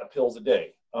lot of pills a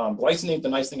day. Glycinate, the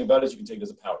nice thing about it is you can take it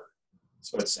as a powder.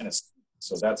 So that's the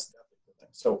good thing.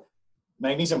 So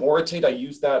magnesium orotate, I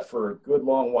used that for a good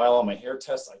long while on my hair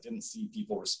test. I didn't see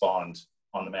people respond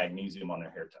on the magnesium on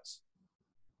their hair test.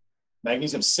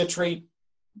 Magnesium citrate,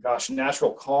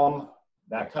 natural calm,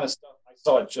 that kind of stuff. I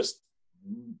saw it just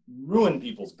ruin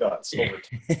people's guts over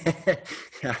time.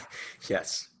 Yeah.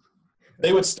 Yes.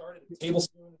 They would start at a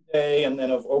tablespoon a day, and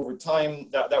then over time,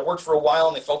 that worked for a while,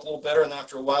 and they felt a little better. And then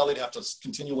after a while, they'd have to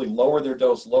continually lower their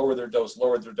dose,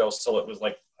 till it was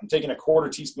like, I'm taking a quarter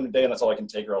teaspoon a day, and that's all I can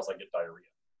take, or else I get diarrhea.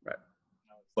 Right.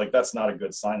 Like, that's not a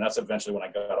good sign. That's eventually when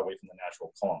I got away from the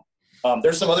natural calm.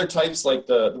 There's some other types like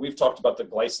we've talked about the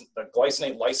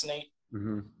glycinate lysate.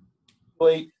 Mm-hmm.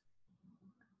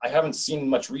 I haven't seen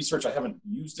much research. I haven't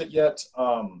used it yet.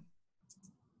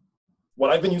 What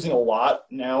I've been using a lot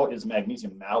now is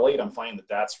magnesium malate. I'm finding that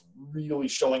that's really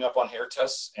showing up on hair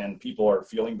tests, and people are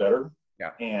feeling better.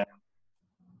 Yeah. And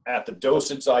at the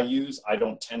dosage I use, I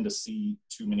don't tend to see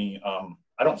too many.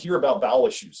 I don't hear about bowel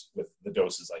issues with the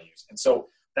doses I use, and so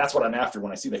that's what I'm after.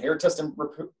 When I see the hair test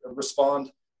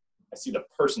respond, I see the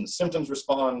person's symptoms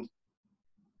respond,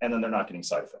 and then they're not getting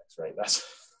side effects, right?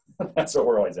 That's what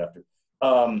we're always after.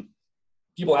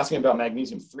 People ask me about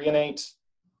magnesium threonate,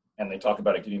 and they talk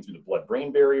about it getting through the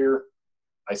blood-brain barrier.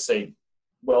 I say,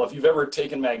 well, if you've ever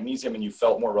taken magnesium and you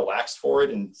felt more relaxed for it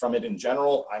and from it in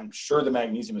general, I'm sure the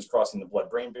magnesium is crossing the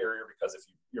blood-brain barrier, because if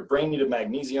your brain needed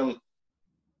magnesium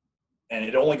and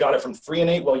it only got it from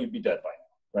threonate, well, you'd be dead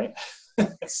by now, right?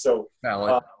 So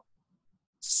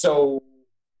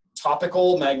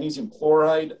topical magnesium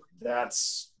chloride,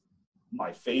 that's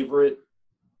my favorite.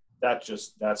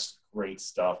 That's great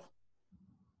stuff.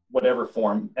 Whatever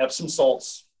form, Epsom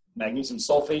salts, magnesium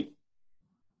sulfate.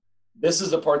 This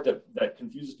is the part that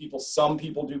confuses people. Some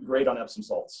people do great on Epsom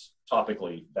salts,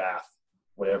 topically, bath,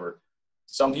 whatever.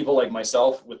 Some people like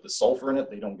myself, with the sulfur in it,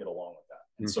 they don't get along with that.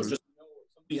 And so just know if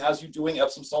somebody has you doing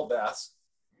Epsom salt baths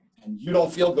and you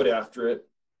don't feel good after it,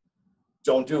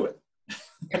 don't do it.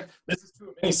 This is true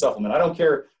of any supplement. I don't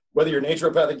care whether your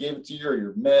naturopathic gave it to you or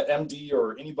your MD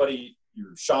or anybody,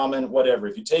 your shaman, whatever.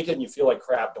 If you take it and you feel like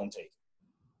crap, don't take it.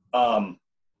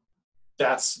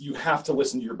 You have to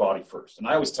listen to your body first. And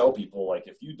I always tell people, like,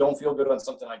 if you don't feel good on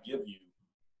something I give you,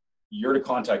 you're to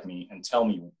contact me and tell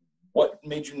me what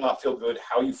made you not feel good,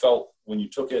 how you felt when you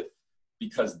took it,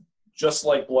 because just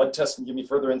like blood tests can give me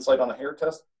further insight on a hair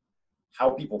test,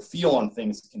 how people feel on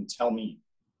things can tell me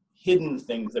hidden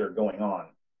things that are going on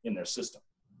in their system.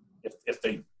 If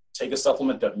they take a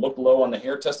supplement that looked low on the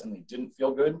hair test and they didn't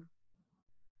feel good,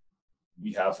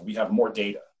 we have more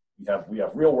data. We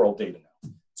have real world data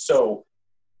now. So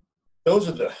those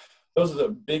are the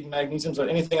big magnesiums.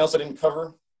 Anything else I didn't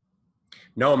cover?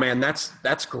 No, man,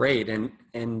 that's great. And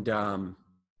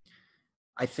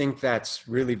I think that's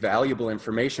really valuable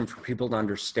information for people to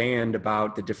understand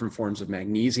about the different forms of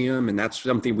magnesium. And that's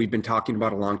something we've been talking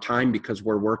about a long time, because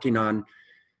we're working on,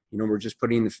 we're just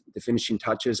putting the finishing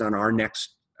touches on our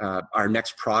next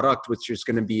product, which is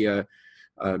going to be a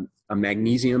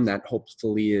magnesium that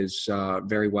hopefully is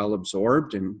very well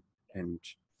absorbed and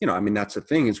I mean, that's the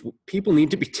thing, is people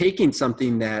need to be taking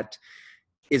something that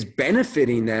is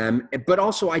benefiting them, but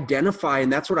also identify,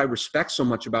 and that's what I respect so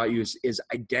much about you, is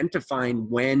identifying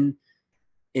when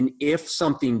and if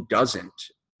something doesn't,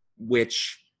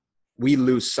 which we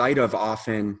lose sight of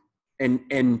often.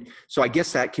 And so I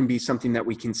guess that can be something that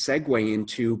we can segue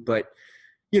into, but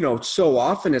so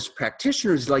often as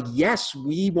practitioners, like, yes,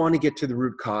 we want to get to the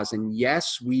root cause, and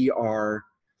yes, we are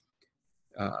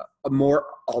a more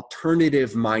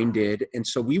alternative minded. And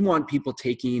so we want people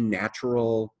taking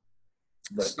natural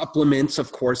supplements,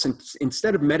 of course,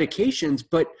 instead of medications.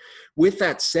 But with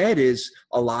that said, is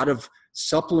a lot of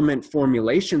supplement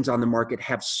formulations on the market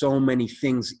have so many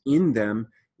things in them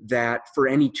that for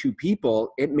any two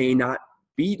people, it may not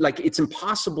be like, it's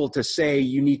impossible to say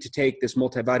you need to take this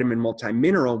multivitamin,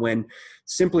 multimineral, when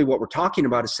simply what we're talking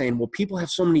about is saying, well, people have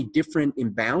so many different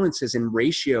imbalances in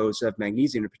ratios of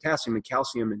magnesium and potassium and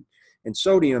calcium and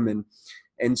sodium.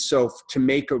 And so to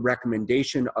make a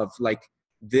recommendation of like,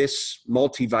 this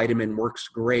multivitamin works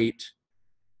great,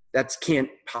 that can't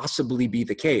possibly be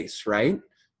the case, right?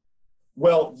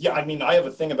 Well, yeah, I mean, I have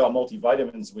a thing about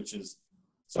multivitamins, which is,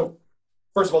 so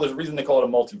first of all, there's a reason they call it a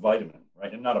multivitamin,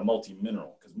 right? And not a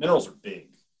multi-mineral, because minerals are big.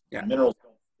 Yeah. Minerals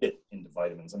don't fit into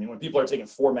vitamins. I mean, when people are taking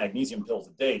 4 magnesium pills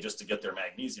a day just to get their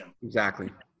magnesium. Exactly.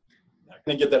 You're not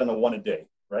going to get that in a 1 a day,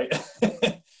 right?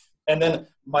 And then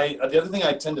the other thing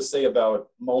I tend to say about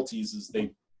multis is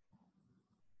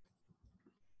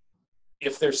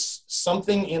if there's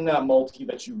something in that multi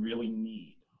that you really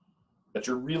need, that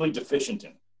you're really deficient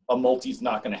in, a multi's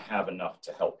not going to have enough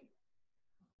to help you.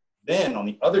 Then on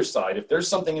the other side, if there's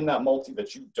something in that multi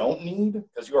that you don't need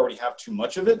because you already have too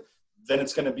much of it, then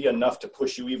it's going to be enough to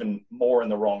push you even more in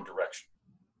the wrong direction.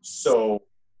 So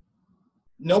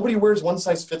nobody wears one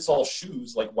size fits all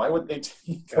shoes. Like, why would they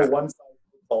take a one size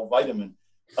fits all vitamin?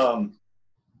 And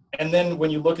then when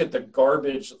you look at the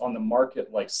garbage on the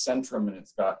market, like Centrum, and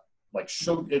it's got like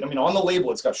sugar, I mean, on the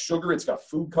label, it's got sugar, it's got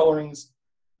food colorings,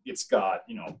 it's got,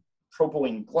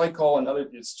 propylene glycol and other,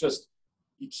 it's just,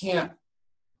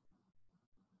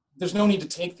 there's no need to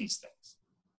take these things.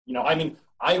 I mean,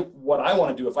 what I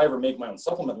want to do, if I ever make my own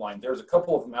supplement line, there's a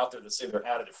couple of them out there that say they're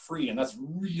additive free, and that's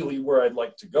really where I'd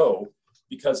like to go,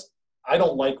 because I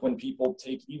don't like when people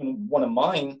take even one of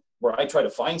mine where I try to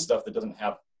find stuff that doesn't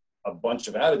have a bunch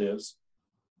of additives,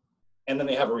 and then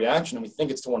they have a reaction and we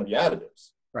think it's to one of the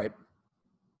additives. Right.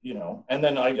 And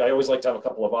then I always like to have a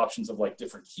couple of options of like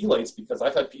different chelates, because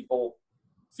I've had people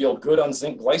feel good on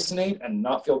zinc glycinate and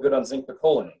not feel good on zinc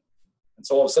picolinate. And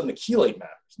so all of a sudden the chelate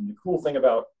matters. And the cool thing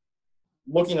about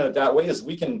looking at it that way is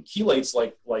we can chelates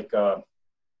like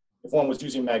if one was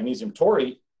using magnesium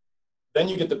taurate, then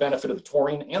you get the benefit of the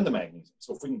taurine and the magnesium.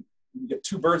 So if we can get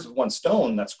 2 birds with 1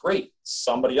 stone, that's great.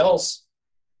 Somebody else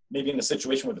maybe in a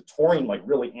situation where the taurine like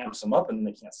really amps them up and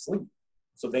they can't sleep.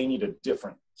 So they need a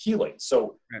different chelate.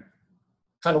 So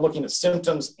kind of looking at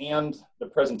symptoms and the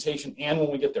presentation, and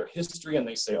when we get their history and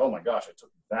they say, oh my gosh, I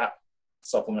took that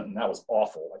supplement and that was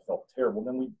awful, I felt terrible,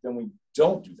 then we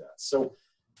don't do that. So,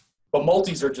 but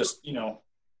multis are just,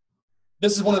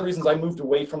 this is one of the reasons I moved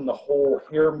away from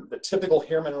the typical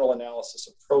hair mineral analysis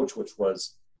approach, which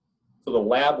was, so the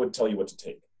lab would tell you what to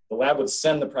take. The lab would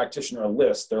send the practitioner a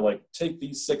list. They're like, take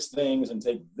these 6 things and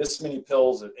take this many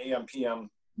pills at AM, PM,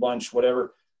 lunch,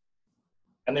 whatever.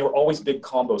 And they were always big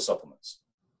combo supplements.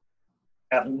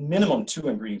 At minimum 2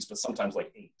 ingredients, but sometimes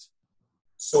like 8.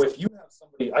 So if you have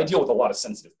somebody, I deal with a lot of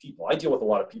sensitive people. I deal with a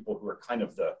lot of people who are kind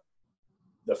of the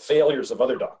failures of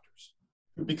other doctors,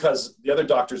 because the other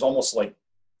doctors almost like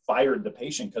fired the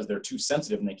patient because they're too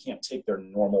sensitive and they can't take their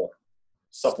normal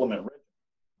supplement regimen.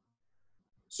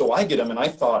 So I get them, and I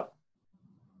thought,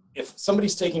 if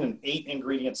somebody's taking an 8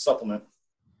 ingredient supplement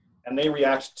and they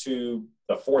react to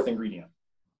the 4th ingredient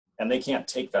and they can't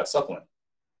take that supplement,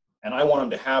 and I want them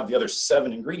to have the other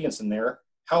 7 ingredients in there,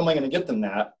 how am I going to get them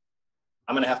that?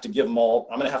 I'm going to have to give them all,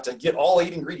 I'm going to have to get all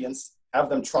 8 ingredients, have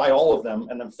them try all of them,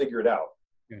 and then figure it out.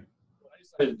 Yeah. What I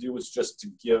decided to do was just to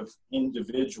give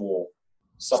individual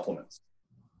supplements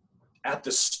at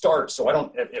the start. So I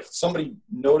don't, if somebody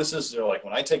notices, they're like,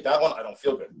 when I take that one, I don't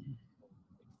feel good,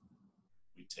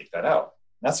 we take that out.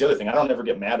 And that's the other thing. I don't ever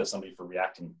get mad at somebody for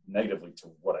reacting negatively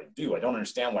to what I do. I don't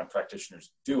understand why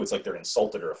practitioners do. It's like they're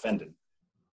insulted or offended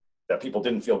that people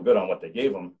didn't feel good on what they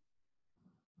gave them.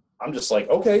 I'm just like,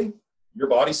 okay, your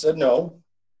body said no,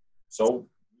 so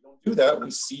we don't do that.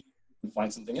 We see and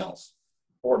find something else.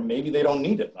 Or maybe they don't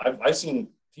need it. I've seen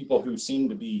people who seem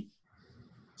to be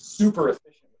super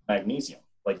efficient with magnesium.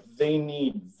 Like, they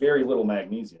need very little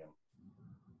magnesium,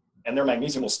 and their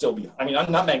magnesium will still be, I mean,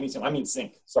 not magnesium, I mean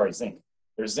zinc. Sorry, zinc.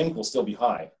 Their zinc will still be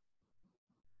high.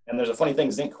 And there's a funny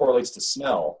thing, zinc correlates to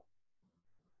smell.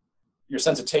 Your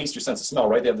sense of taste, your sense of smell,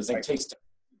 right? They have the zinc taste,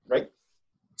 right?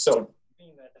 So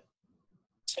being that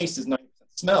taste is 90%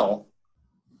 smell,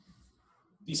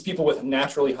 these people with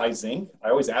naturally high zinc, I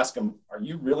always ask them, are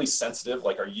you really sensitive?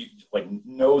 Like, are you, like,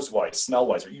 nose-wise,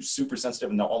 smell-wise, are you super sensitive?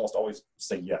 And they'll almost always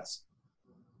say yes.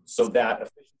 So that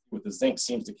efficiency with the zinc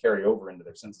seems to carry over into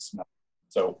their sense of smell.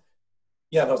 So,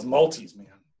 yeah, those multis, man.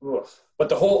 Ugh. But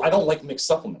the whole, I don't like mixed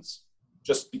supplements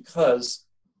just because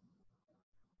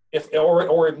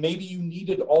or maybe you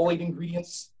needed all 8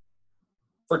 ingredients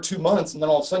for 2 months and then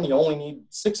all of a sudden you only need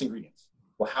 6 ingredients.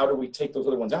 Well, how do we take those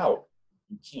other ones out?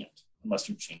 You can't unless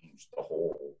you change the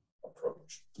whole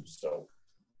approach. So,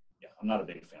 yeah, I'm not a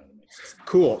big fan of the mix.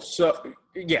 Cool. So,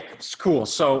 yeah, it's cool.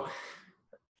 So,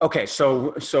 okay,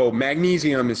 so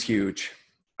magnesium is huge.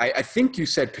 I think you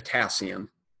said potassium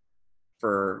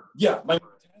for. Yeah, my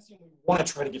potassium we want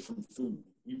to try to get from food.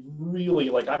 We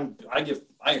really like. I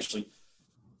actually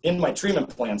in my treatment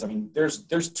plans. I mean,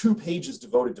 there's 2 pages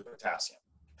devoted to potassium,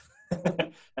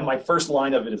 and my first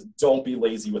line of it is don't be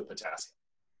lazy with potassium.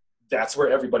 That's where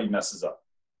everybody messes up.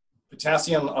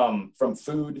 Potassium from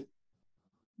food.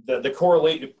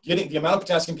 Getting the amount of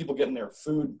potassium people get in their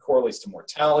food correlates to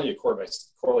mortality. It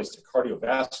correlates to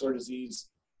cardiovascular disease,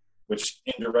 which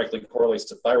indirectly correlates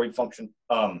to thyroid function.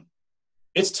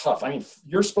 It's tough. I mean,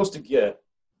 you're supposed to get,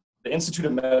 the Institute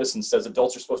of Medicine says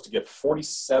adults are supposed to get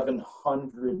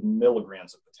 4,700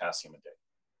 milligrams of potassium a day.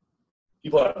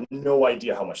 People have no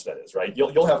idea how much that is, right?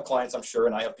 You'll have clients, I'm sure,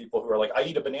 and I have people who are like, I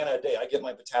eat a banana a day, I get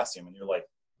my potassium. And you're like,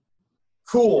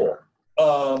 cool.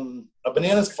 A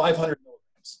banana is 500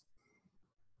 milligrams.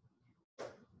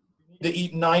 You need to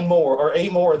eat 9 more or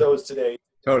 8 more of those today.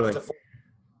 Totally.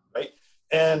 Right?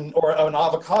 Or an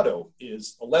avocado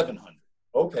is 1,100.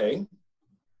 Okay.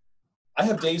 I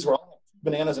have days where I'll have 2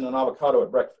 bananas and an avocado at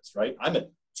breakfast, right? I'm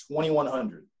at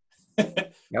 2,100.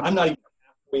 Yep. I'm not even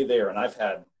halfway there, and I've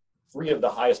had 3 of the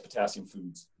highest potassium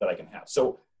foods that I can have.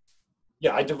 So,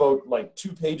 yeah, I devote like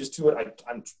 2 pages to it.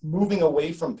 I'm moving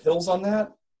away from pills on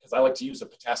that because I like to use a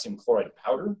potassium chloride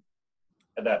powder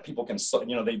that people can,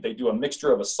 they do a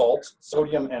mixture of a salt,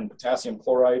 sodium and potassium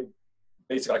chloride.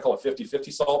 Basically, I call it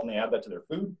 50-50 salt, and they add that to their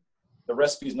food. The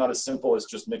recipe is not as simple as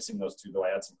just mixing those 2, though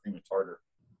I add some cream of tartar.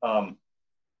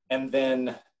 And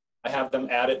then I have them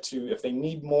add it to, if they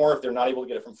need more, if they're not able to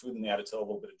get it from food, then they add it to a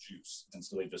little bit of juice. And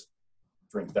so they just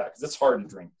drink that because it's hard to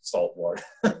drink salt water.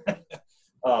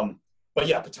 But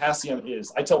yeah, potassium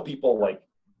is, I tell people like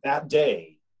that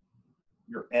day,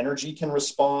 your energy can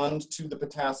respond to the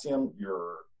potassium,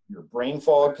 your brain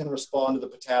fog can respond to the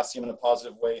potassium in a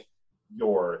positive way,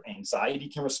 your anxiety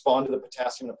can respond to the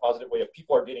potassium in a positive way. If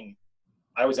people are getting,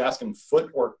 I always ask them foot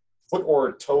or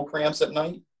toe cramps at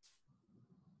night,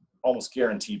 almost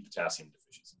guaranteed potassium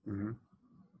deficiency.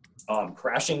 Mm-hmm.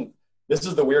 Crashing, this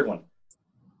is the weird one.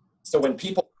 So when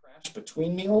people crash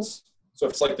between meals, so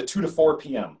it's like the 2 to 4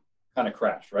 p.m. kind of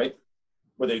crash, right?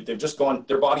 Where they've just gone,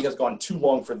 their body has gone too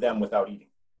long for them without eating.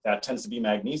 That tends to be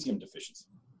magnesium deficiency.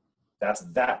 That's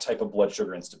that type of blood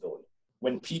sugar instability.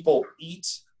 When people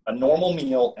eat a normal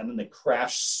meal and then they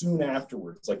crash soon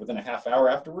afterwards, like within a half hour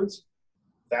afterwards,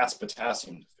 that's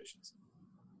potassium deficiency.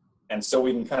 And so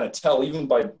we can kind of tell even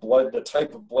by the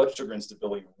type of blood sugar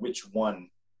instability, which one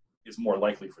is more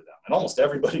likely for them. And almost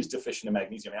everybody's deficient in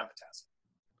magnesium and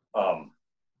potassium.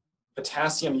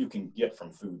 Potassium you can get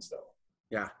from foods though.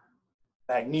 Yeah.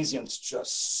 Magnesium's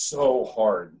just so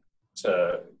hard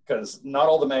because not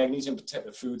all the magnesium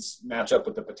foods match up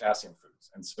with the potassium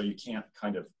foods. And so you can't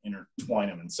kind of intertwine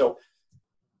them. And so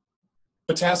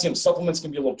potassium supplements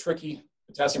can be a little tricky.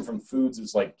 Potassium from foods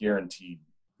is like guaranteed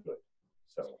good.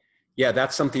 So yeah,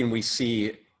 that's something we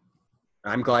see.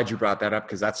 I'm glad you brought that up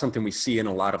because that's something we see in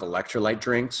a lot of electrolyte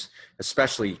drinks,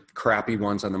 especially crappy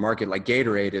ones on the market like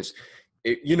Gatorade is,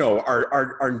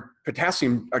 our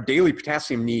potassium, our daily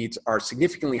potassium needs are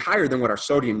significantly higher than what our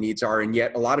sodium needs are. And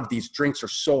yet a lot of these drinks are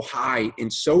so high in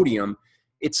sodium,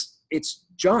 it's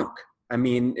junk. I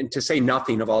mean, and to say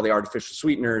nothing of all the artificial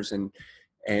sweeteners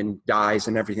and dyes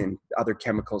and everything, other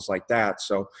chemicals like that.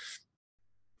 So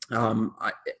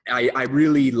I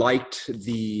really liked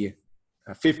the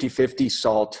 50-50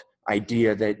 salt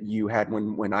idea that you had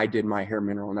when I did my hair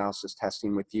mineral analysis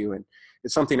testing with you. And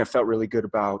it's something I felt really good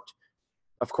about,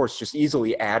 of course, just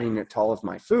easily adding it to all of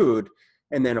my food.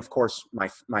 And then of course,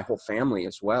 my whole family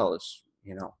as well as,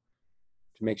 to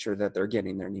make sure that they're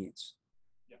getting their needs.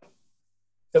 Yeah.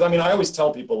 Because I mean, I always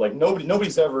tell people like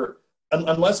nobody's ever,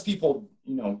 unless people,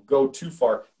 go too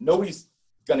far, nobody's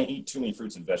going to eat too many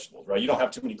fruits and vegetables, right? You don't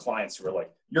have too many clients who are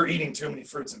like, you're eating too many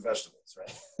fruits and vegetables,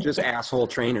 right? Just asshole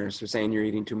trainers who are saying you're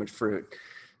eating too much fruit.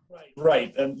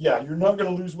 Right. And yeah, you're not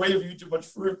going to lose weight if you eat too much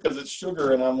fruit because it's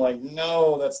sugar. And I'm like,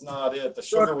 no, that's not it. The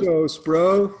sugar was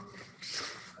bro.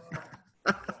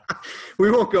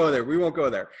 We won't go there. We won't go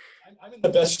there. I'm in the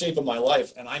best shape of my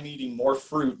life, and I'm eating more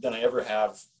fruit than I ever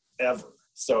have ever.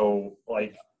 So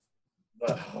like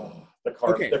the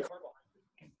carb. Okay.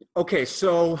 Okay.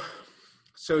 So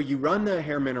you run the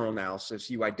hair mineral analysis.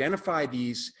 You identify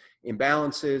these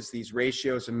imbalances, these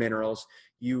ratios of minerals.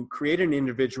 You create an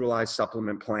individualized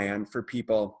supplement plan for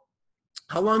people.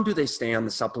 How long do they stay on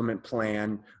the supplement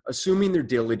plan, assuming they're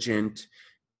diligent?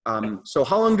 So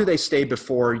how long do they stay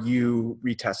before you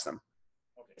retest them?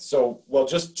 Okay. So, well,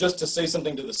 just to say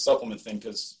something to the supplement thing,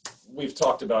 because we've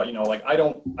talked about, like I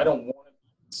don't want to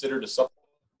be considered a supplement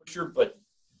pusher, but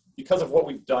because of what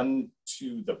we've done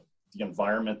to the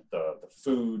environment, the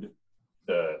food,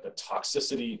 the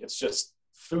toxicity, it's just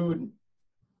food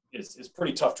is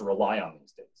pretty tough to rely on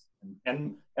these days.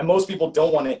 And most people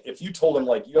don't want to, if you told them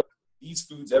like you have these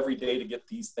foods every day to get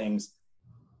these things,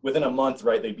 within a month,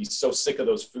 right, they'd be so sick of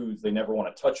those foods, they never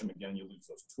want to touch them again, you lose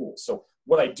those tools. So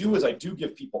what I do is I do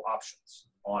give people options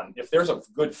on, if there's a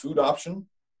good food option,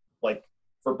 like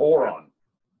for boron,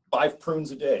 5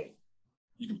 prunes a day,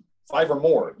 you can 5 or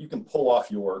more, you can pull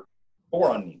off your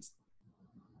boron needs.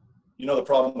 You know the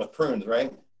problem with prunes,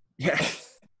 right? Yeah.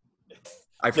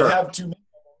 You have too many,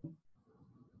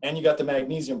 and you got the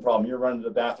magnesium problem. You're running to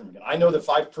the bathroom again. I know that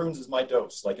 5 prunes is my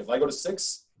dose. Like if I go to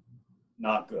 6,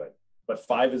 not good. But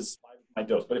 5 is my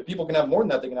dose. But if people can have more than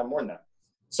that, they can have more than that.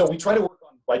 So we try to work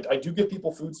on, I do give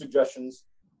people food suggestions.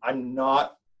 I'm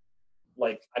not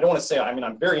like, I don't want to say, I mean,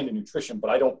 I'm very into nutrition, but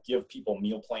I don't give people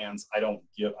meal plans.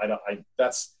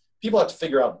 People have to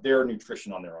figure out their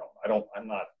nutrition on their own. I'm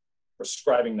not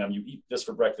prescribing them, you eat this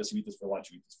for breakfast, you eat this for lunch,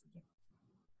 you eat this for dinner.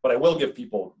 But I will give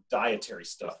people dietary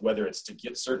stuff, whether it's to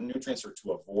get certain nutrients or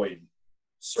to avoid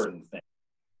certain things.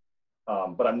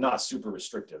 But I'm not super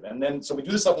restrictive. And then, so we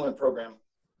do the supplement program.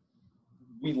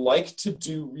 We like to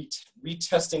do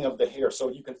retesting of the hair. So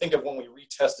you can think of when we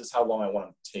retest is how long I want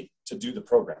to take to do the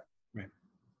program. Right.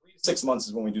 3 to 6 months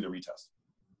is when we do the retest.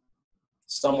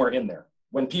 Somewhere in there.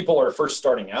 When people are first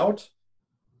starting out,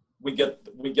 we get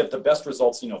the best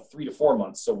results, 3 to 4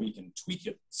 months, so we can tweak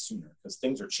it sooner because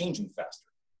things are changing faster.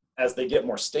 As they get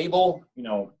more stable,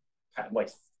 like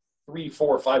 3,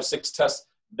 4, 5, 6 tests,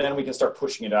 then we can start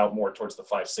pushing it out more towards the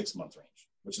 5, 6 month range,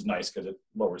 which is nice because it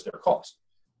lowers their cost.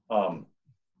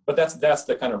 But that's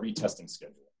the kind of retesting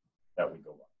schedule that we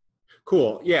go by.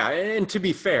 Cool. Yeah. And to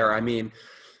be fair,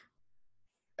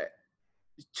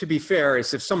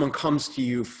 is if someone comes to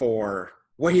you for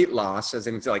weight loss, as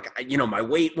in it's like, my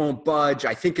weight won't budge,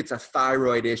 I think it's a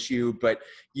thyroid issue, but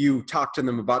you talk to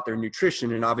them about their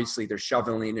nutrition and obviously they're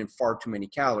shoveling in far too many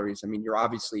calories. I mean, you're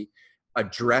obviously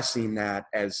addressing that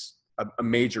as a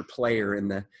major player in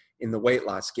the weight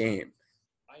loss game.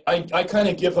 I kind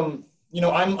of give them,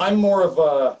 I'm more of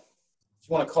a, if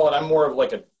you want to call it, I'm more of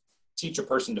like a teach a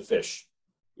person to fish.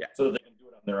 Yeah. So that they can do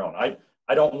it on their own.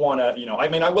 I don't want to,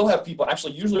 I will have people,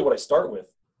 actually, usually what I start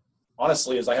with,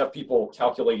 honestly, is I have people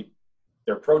calculate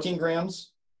their protein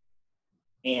grams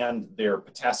and their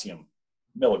potassium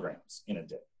milligrams in a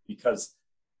day. Because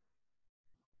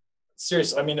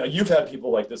seriously, you've had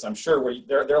people like this, I'm sure, where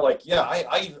they're like, yeah,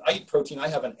 I eat protein. I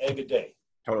have an egg a day.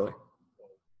 Totally.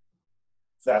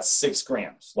 That's 6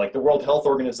 grams. Like the World Health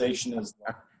Organization is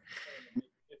like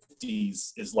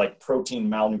 50s is like protein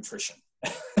malnutrition.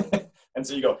 And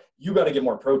so you go, you got to get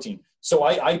more protein. So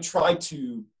I'm trying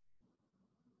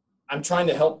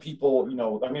to help people,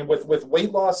 with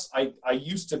weight loss, I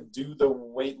used to do the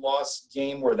weight loss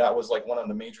game where that was like one of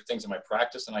the major things in my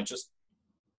practice. And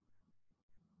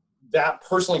that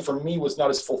personally for me was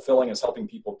not as fulfilling as helping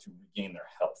people to regain their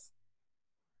health.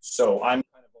 So I'm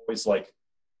kind of always like,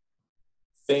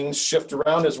 things shift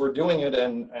around as we're doing it.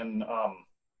 And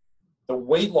the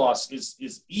weight loss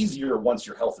is easier once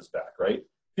your health is back, right?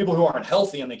 People who aren't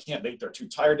healthy and they're too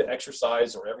tired to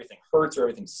exercise, or everything hurts, or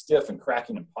everything's stiff and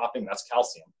cracking and popping, that's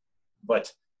calcium.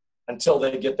 But until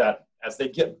they get that, as they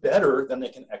get better, then they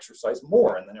can exercise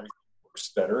more, and then everything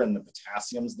works better, and the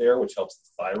potassium's there, which helps the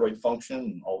thyroid function,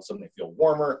 and all of a sudden they feel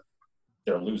warmer,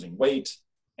 they're losing weight,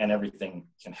 and everything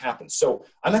can happen. So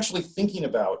I'm actually thinking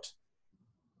about,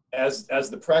 as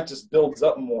the practice builds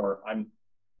up more,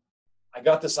 I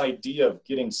got this idea of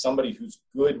getting somebody who's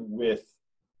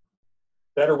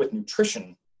better with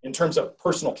nutrition in terms of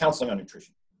personal counseling on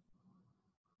nutrition.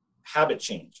 Habit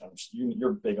change.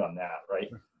 You're big on that, right?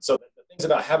 So the things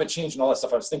about habit change and all that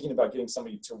stuff, I was thinking about getting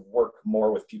somebody to work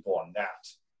more with people on that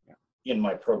in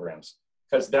my programs,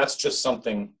 because that's just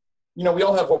something, we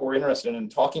all have what we're interested in, and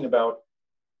talking about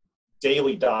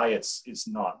daily diets is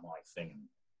not my thing.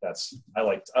 I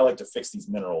like to fix these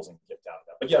minerals and get down to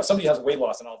that. But yeah, if somebody has weight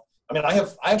loss, and I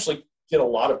actually get a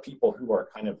lot of people who are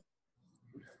kind of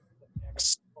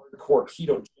ex-hardcore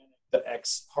ketogenic, the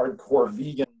ex-hardcore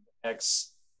vegan,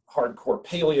 ex-hardcore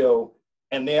paleo,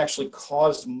 and they actually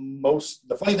caused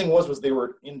the funny thing was they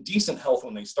were in decent health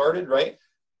when they started, right?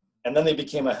 And then they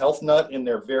became a health nut in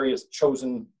their various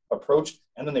chosen approach,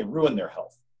 and then they ruined their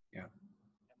health. Yeah.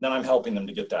 Then I'm helping them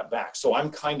to get that back. So I'm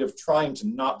kind of trying to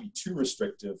not be too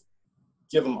restrictive,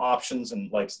 give them options, and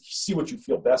like see what you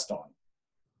feel best on.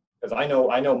 Because I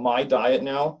know my diet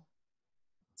now.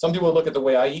 Some people look at the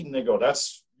way I eat and they go,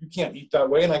 you can't eat that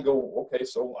way. And I go, okay,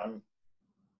 so I'm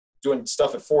doing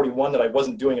stuff at 41 that I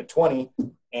wasn't doing at 20,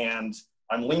 and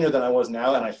I'm leaner than I was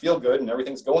now, and I feel good and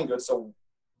everything's going good. So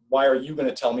why are you going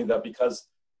to tell me that because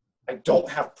I don't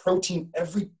have protein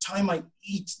every time I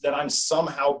eat that I'm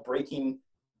somehow breaking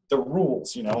the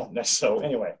rules, you know? So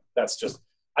anyway, that's just,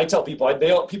 I tell people,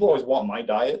 people always want my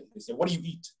diet. They say, what do you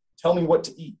eat? Tell me what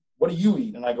to eat. What do you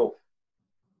eat? And I go,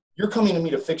 you're coming to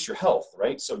me to fix your health,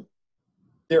 right? So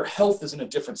their health is in a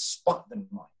different spot than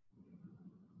mine.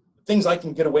 The things I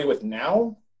can get away with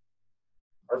now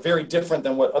are very different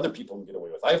than what other people can get away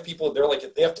with. I have people, they're like,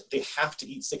 they have to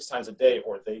eat 6 times a day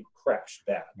or they crash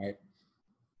bad. Right.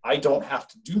 I don't have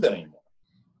to do that anymore.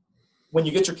 When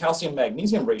you get your calcium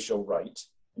magnesium ratio right,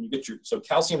 and you get so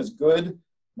calcium is good,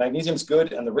 magnesium is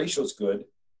good, and the ratio is good,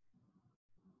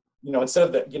 you know, instead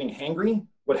of that getting hangry,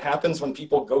 what happens when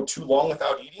people go too long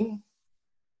without eating?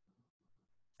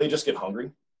 They just get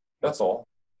hungry. That's all.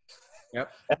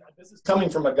 Yep. And this is coming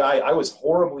from a guy, I was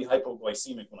horribly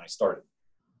hypoglycemic when I started.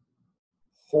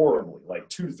 Horribly, like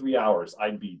 2 to 3 hours,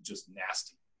 I'd be just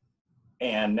nasty.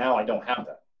 And now I don't have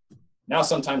that. Now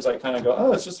sometimes I kind of go,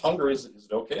 oh, it's just hunger. Is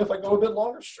it okay if I go a bit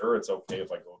longer? Sure, it's okay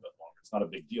if I go a bit longer. It's not a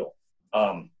big deal.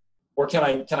 Or can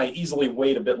I easily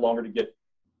wait a bit longer to get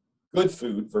good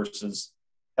food versus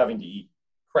having to eat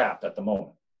crap at the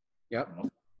moment? Yep. You know?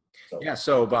 So. Yeah.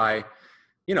 So by,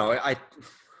 you know, I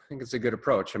think it's a good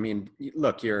approach. I mean,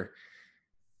 look, you're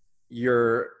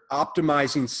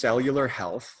optimizing cellular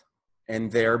health and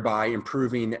thereby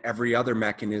improving every other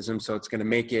mechanism. So it's going to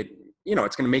make it, you know,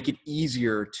 it's going to make it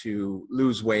easier to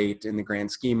lose weight in the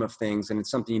grand scheme of things. And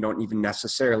it's something you don't even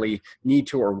necessarily need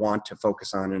to or want to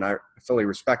focus on. And I fully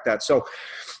respect that. So,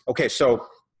 okay. So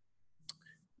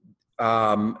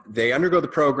they undergo the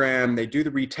program, they do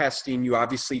the retesting. You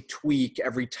obviously tweak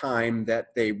every time that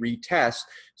they retest.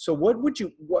 So what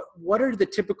are the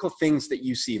typical things that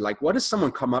you see? Like, what does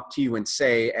someone come up to you and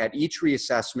say at each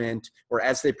reassessment or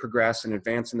as they progress and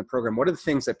advance in the program? What are the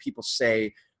things that people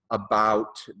say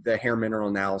about the hair mineral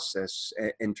analysis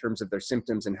in terms of their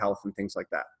symptoms and health and things like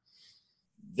that?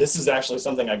 This is actually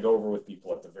something I go over with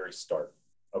people at the very start.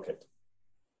 Okay.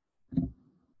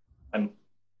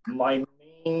 My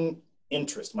main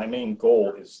interest, my main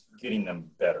goal is getting them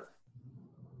better.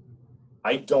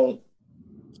 I want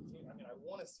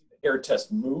to see the hair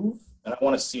test move and I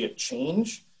want to see it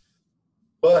change,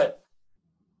 but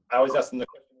I always ask them the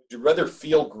question, would you rather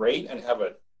feel great and have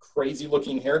a crazy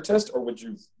looking hair test, or would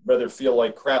you rather feel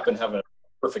like crap and have a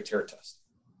perfect hair test?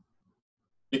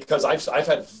 Because I've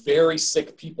had very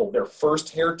sick people, their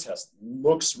first hair test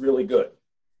looks really good.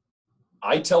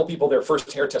 I tell people their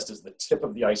first hair test is the tip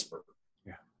of the iceberg.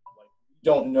 Yeah. Like, we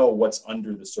don't know what's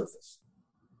under the surface.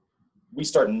 We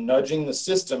start nudging the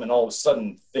system and all of a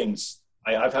sudden things,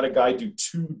 I've had a guy do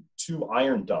two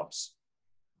iron dumps.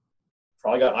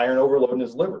 Probably got iron overload in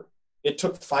his liver. It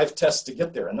took 5 tests to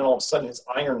get there. And then all of a sudden his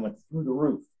iron went through the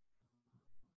roof.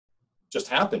 Just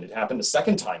happened. It happened a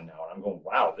second time now. And I'm going,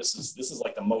 wow, this is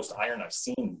like the most iron I've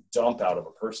seen dump out of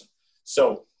a person.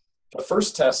 So the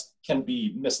first test can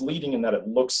be misleading in that it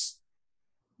looks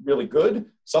really good.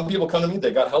 Some people come to me,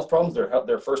 they got health problems.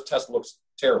 Their first test looks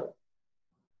terrible.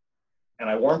 And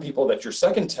I warn people that your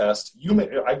second test,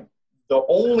 the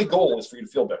only goal is for you to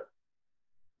feel better.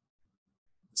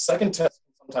 The second test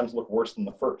can sometimes look worse than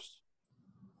the first,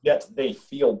 yet they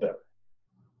feel better.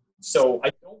 So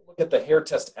I don't look at the hair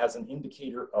test as an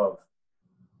indicator of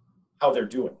how they're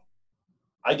doing.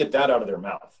 I get that out of their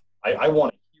mouth. I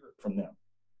want to hear it from them.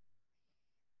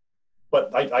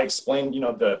 But I explained,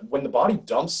 when the body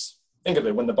dumps, think of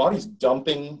it, when the body's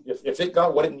dumping, if it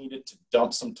got what it needed to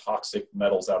dump some toxic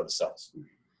metals out of the cells,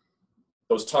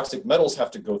 those toxic metals have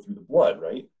to go through the blood,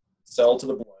 right? Cell to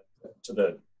the blood, to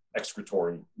the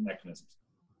excretory mechanisms.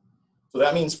 So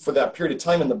that means for that period of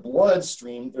time in the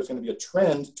bloodstream, there's going to be a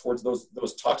trend towards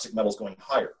those toxic metals going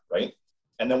higher, right?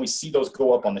 And then we see those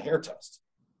go up on the hair test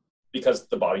because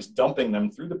the body's dumping them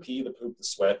through the pee, the poop, the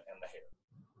sweat, and the hair.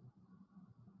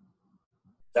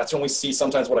 That's when we see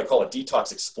sometimes what I call a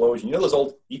detox explosion. You know those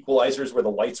old equalizers where the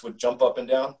lights would jump up and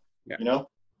down? Yeah. You know?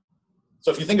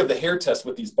 So if you think of the hair test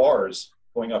with these bars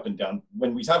going up and down,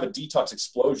 when we have a detox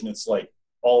explosion, it's like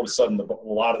all of a sudden a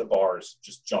lot of the bars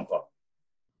just jump up.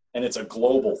 And it's a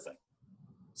global thing.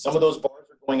 Some of those bars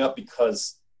are going up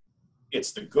because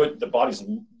it's the body's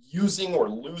using or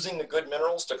losing the good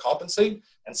minerals to compensate,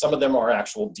 and some of them are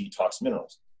actual detox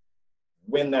minerals.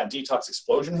 When that detox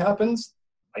explosion happens,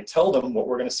 I tell them what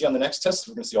we're going to see on the next test is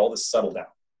we're going to see all this settle down.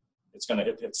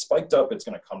 It's spiked up, it's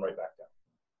going to come right back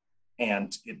down.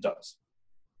 And it does.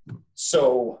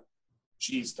 So,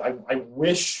 geez, I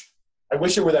wish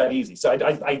it were that easy. So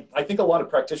I think a lot of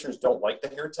practitioners don't like the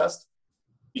hair test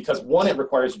because, one, it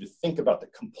requires you to think about the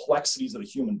complexities of the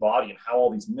human body and how all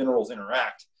these minerals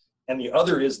interact. And the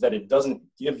other is that it doesn't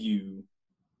give you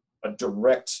a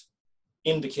direct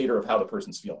indicator of how the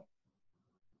person's feeling.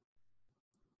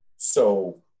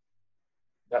 So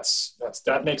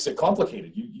that makes it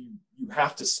complicated. You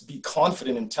have to be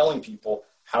confident in telling people,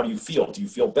 how do you feel? Do you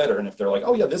feel better? And if they're like,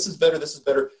 oh yeah, this is better,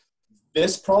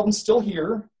 this problem's still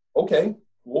here. Okay,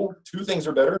 cool. 2 things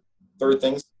are better. 3rd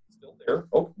thing's still there.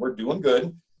 Oh, we're doing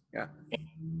good. Yeah. And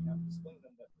you have to explain to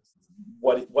them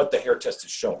that what the hair test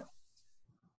is showing.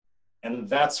 And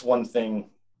that's one thing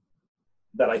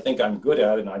that I think I'm good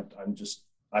at. And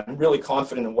I'm really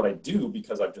confident in what I do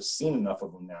because I've just seen enough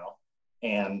of them now.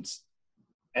 And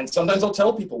sometimes I'll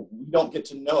tell people, we don't get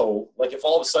to know, like if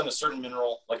all of a sudden a certain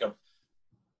mineral,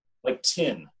 like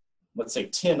tin, let's say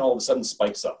tin all of a sudden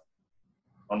spikes up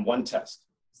on one test.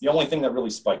 It's the only thing that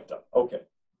really spiked up. Okay.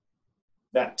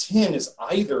 That tin is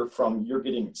either from you're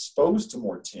getting exposed to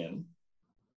more tin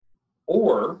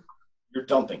or you're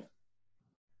dumping it.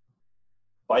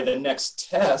 By the next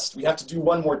test, we have to do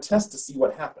one more test to see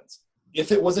what happens.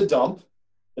 If it was a dump,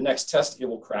 the next test, it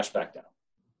will crash back down.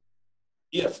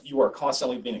 If you are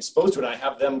constantly being exposed to it, and I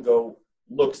have them go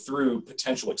look through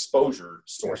potential exposure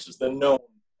sources, the known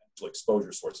potential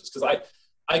exposure sources, because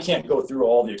I can't go through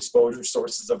all the exposure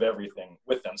sources of everything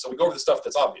with them. So we go over the stuff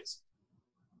that's obvious.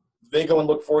 They go and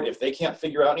look for it. If they can't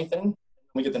figure out anything, when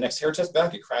we get the next hair test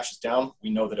back, it crashes down. We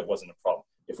know that it wasn't a problem.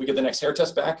 If we get the next hair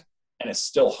test back and it's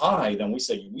still high, then we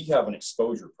say we have an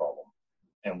exposure problem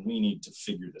and we need to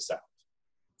figure this out.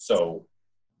 So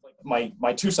like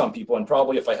my Tucson people, and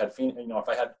probably if I had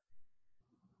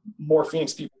more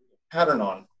Phoenix people pattern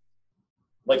on,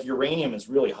 like uranium is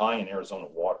really high in Arizona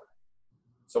water.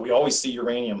 So we always see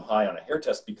uranium high on a hair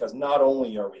test because not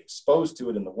only are we exposed to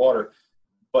it in the water,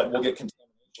 but we'll get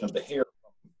contamination of the hair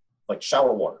from like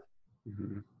shower water.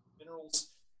 Mm-hmm.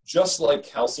 Minerals, just like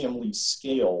calcium leaves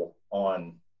scale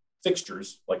on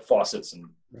fixtures like faucets and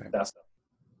that stuff.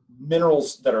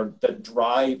 Minerals that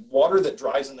dry, water that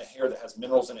dries in the hair that has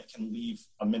minerals in it can leave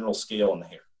a mineral scale in the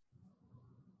hair.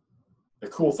 The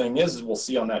cool thing is we'll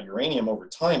see on that uranium over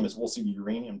time is we'll see the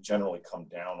uranium generally come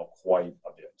down quite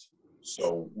a bit.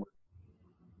 So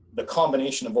the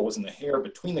combination of what was in the hair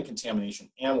between the contamination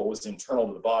and what was internal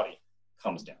to the body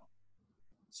comes down.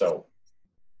 So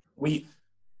we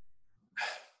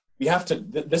have to,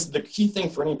 the key thing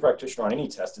for any practitioner on any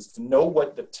test is to know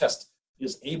what the test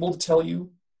is able to tell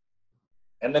you,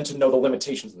 and then to know the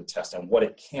limitations of the test and what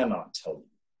it cannot tell you.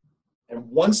 And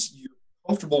once you're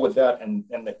comfortable with that and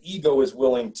the ego is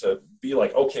willing to be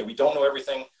like, okay, we don't know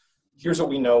everything. Here's what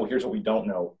we know. Here's what we don't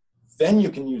know. Then you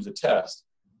can use a test.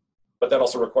 But that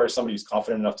also requires somebody who's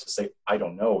confident enough to say, I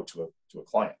don't know to a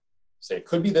client. Say, it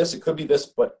could be this,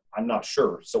 but I'm not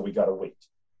sure. So we got to wait.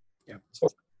 Yeah. So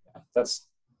that's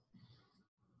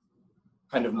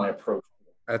kind of my approach.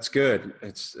 That's good.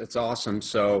 It's awesome.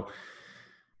 So,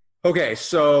 okay,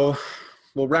 so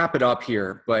we'll wrap it up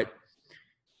here, but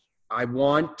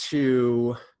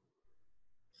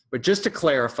just to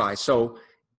clarify, so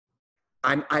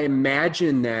I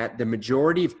imagine that the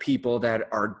majority of people that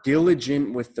are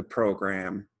diligent with the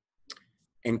program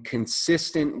and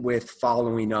consistent with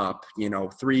following up,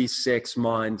 3, 6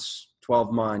 months,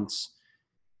 12 months,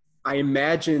 I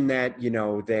imagine that,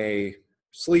 they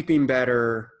sleeping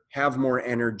better, have more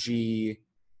energy,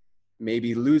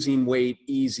 maybe losing weight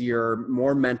easier,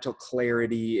 more mental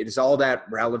clarity. Is all that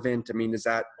relevant? I mean, is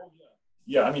that? Oh,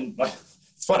 yeah. I mean,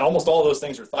 it's fun. Almost all of those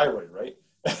things are thyroid, right?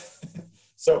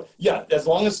 So yeah, as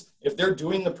long as, if they're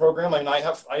doing the program, I mean, I'm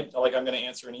going to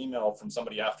answer an email from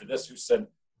somebody after this who said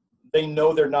they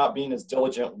know they're not being as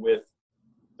diligent with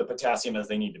the potassium as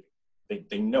they need to be.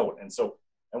 They know it.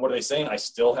 And what are they saying? I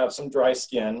still have some dry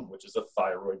skin, which is a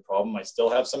thyroid problem. I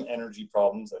still have some energy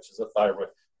problems, which is a thyroid.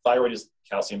 Thyroid is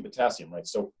calcium, potassium, right?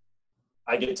 So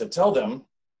I get to tell them,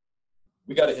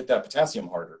 we got to hit that potassium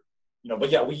harder, but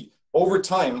yeah, over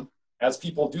time, as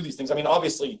people do these things, I mean,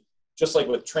 obviously just like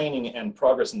with training and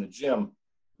progress in the gym,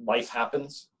 life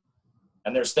happens.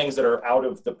 And there's things that are out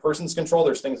of the person's control.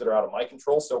 There's things that are out of my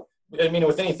control. So, I mean,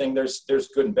 with anything, there's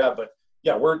good and bad. But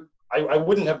yeah, I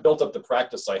wouldn't have built up the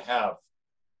practice I have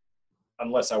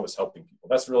unless I was helping people.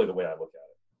 That's really the way I look at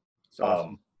it. So,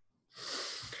 awesome.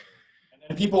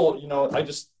 And people, you know, I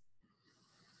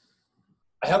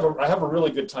have a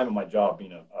really good time in my job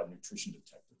being a nutrition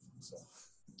detective. So,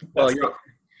 well,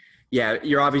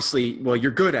 you're obviously, well,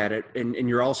 you're good at it, and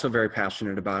you're also very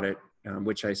passionate about it,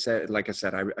 which I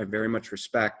very much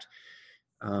respect.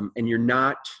 And you're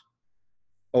not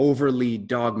overly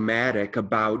dogmatic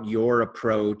about your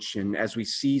approach. And as we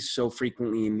see so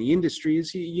frequently in the industry,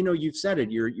 is, you know, you've said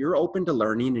it, you're open to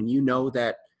learning, and you know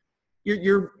that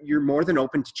you're more than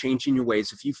open to changing your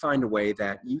ways if you find a way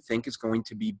that you think is going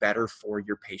to be better for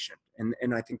your patient.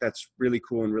 And I think that's really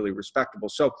cool and really respectable.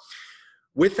 So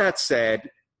with that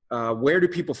said, where do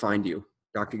people find you,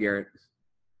 Dr. Garrett?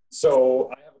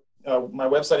 So I have, my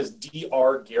website is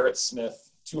drgarrettsmith,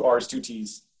 2 R's, 2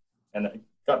 T's, and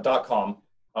 .com.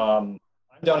 I'm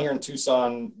down here in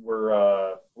Tucson. We're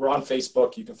on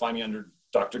Facebook. You can find me under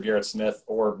Dr. Garrett Smith,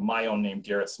 or my own name,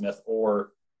 Garrett Smith,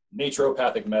 or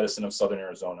Naturopathic Medicine of Southern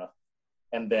Arizona.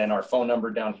 And then our phone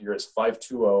number down here is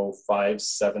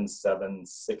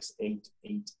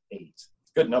 520-577-6888.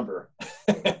 Good number.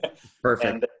 Perfect.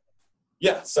 And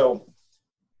yeah, so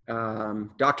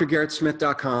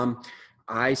drgarrettsmith.com.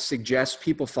 I suggest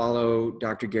people follow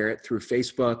Dr. Garrett through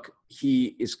Facebook.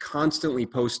 He is constantly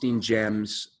posting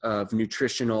gems of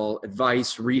nutritional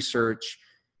advice, research.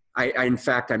 In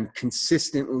fact, I'm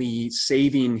consistently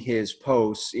saving his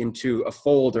posts into a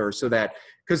folder so that,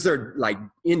 because they're like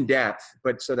in depth,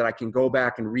 but so that I can go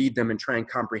back and read them and try and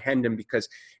comprehend them, because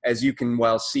as you can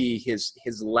well see, his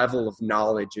level of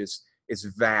knowledge is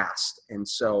vast. And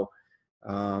so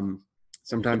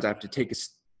sometimes I have to take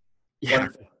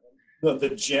the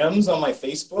gems on my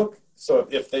Facebook. So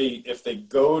if they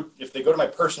go to my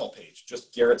personal page,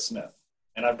 just Garrett Smith,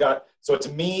 and I've got, so it's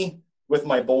me with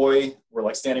my boy, we're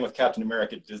like standing with Captain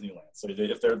America at Disneyland. So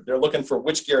if they're looking for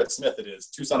which Garrett Smith it is,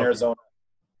 Tucson, Arizona,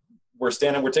 we're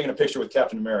taking a picture with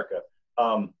Captain America.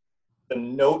 The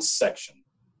notes section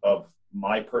of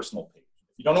my personal page.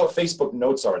 If you don't know what Facebook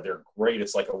notes are, they're great.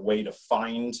 It's like a way to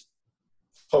find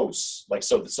posts, like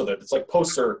so that it's like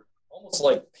posts are almost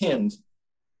like pinned,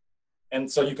 and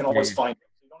so you can always find them.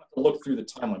 You don't have to look through the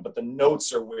timeline, but the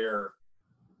notes are where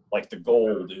like the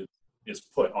gold is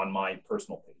put on my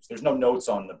personal page. There's no notes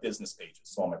on the business pages,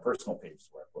 so on my personal page is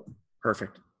where I put them.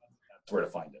 Perfect. That's where to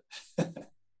find it.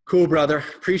 Cool, brother.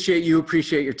 Appreciate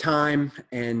your time,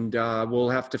 and we'll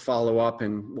have to follow up,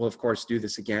 and we'll of course do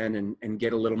this again and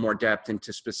get a little more depth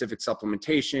into specific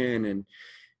supplementation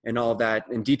and all that.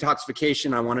 And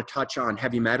detoxification, I want to touch on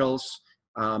heavy metals.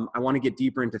 I want to get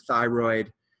deeper into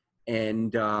thyroid,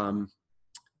 and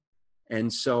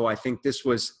so I think this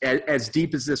was, as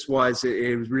deep as this was,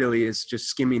 it really is just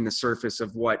skimming the surface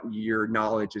of what your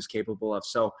knowledge is capable of.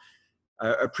 So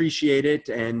appreciate it,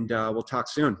 and we'll talk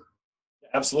soon.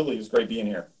 Absolutely. It was great being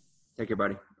here. Take care,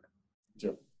 buddy. You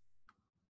too.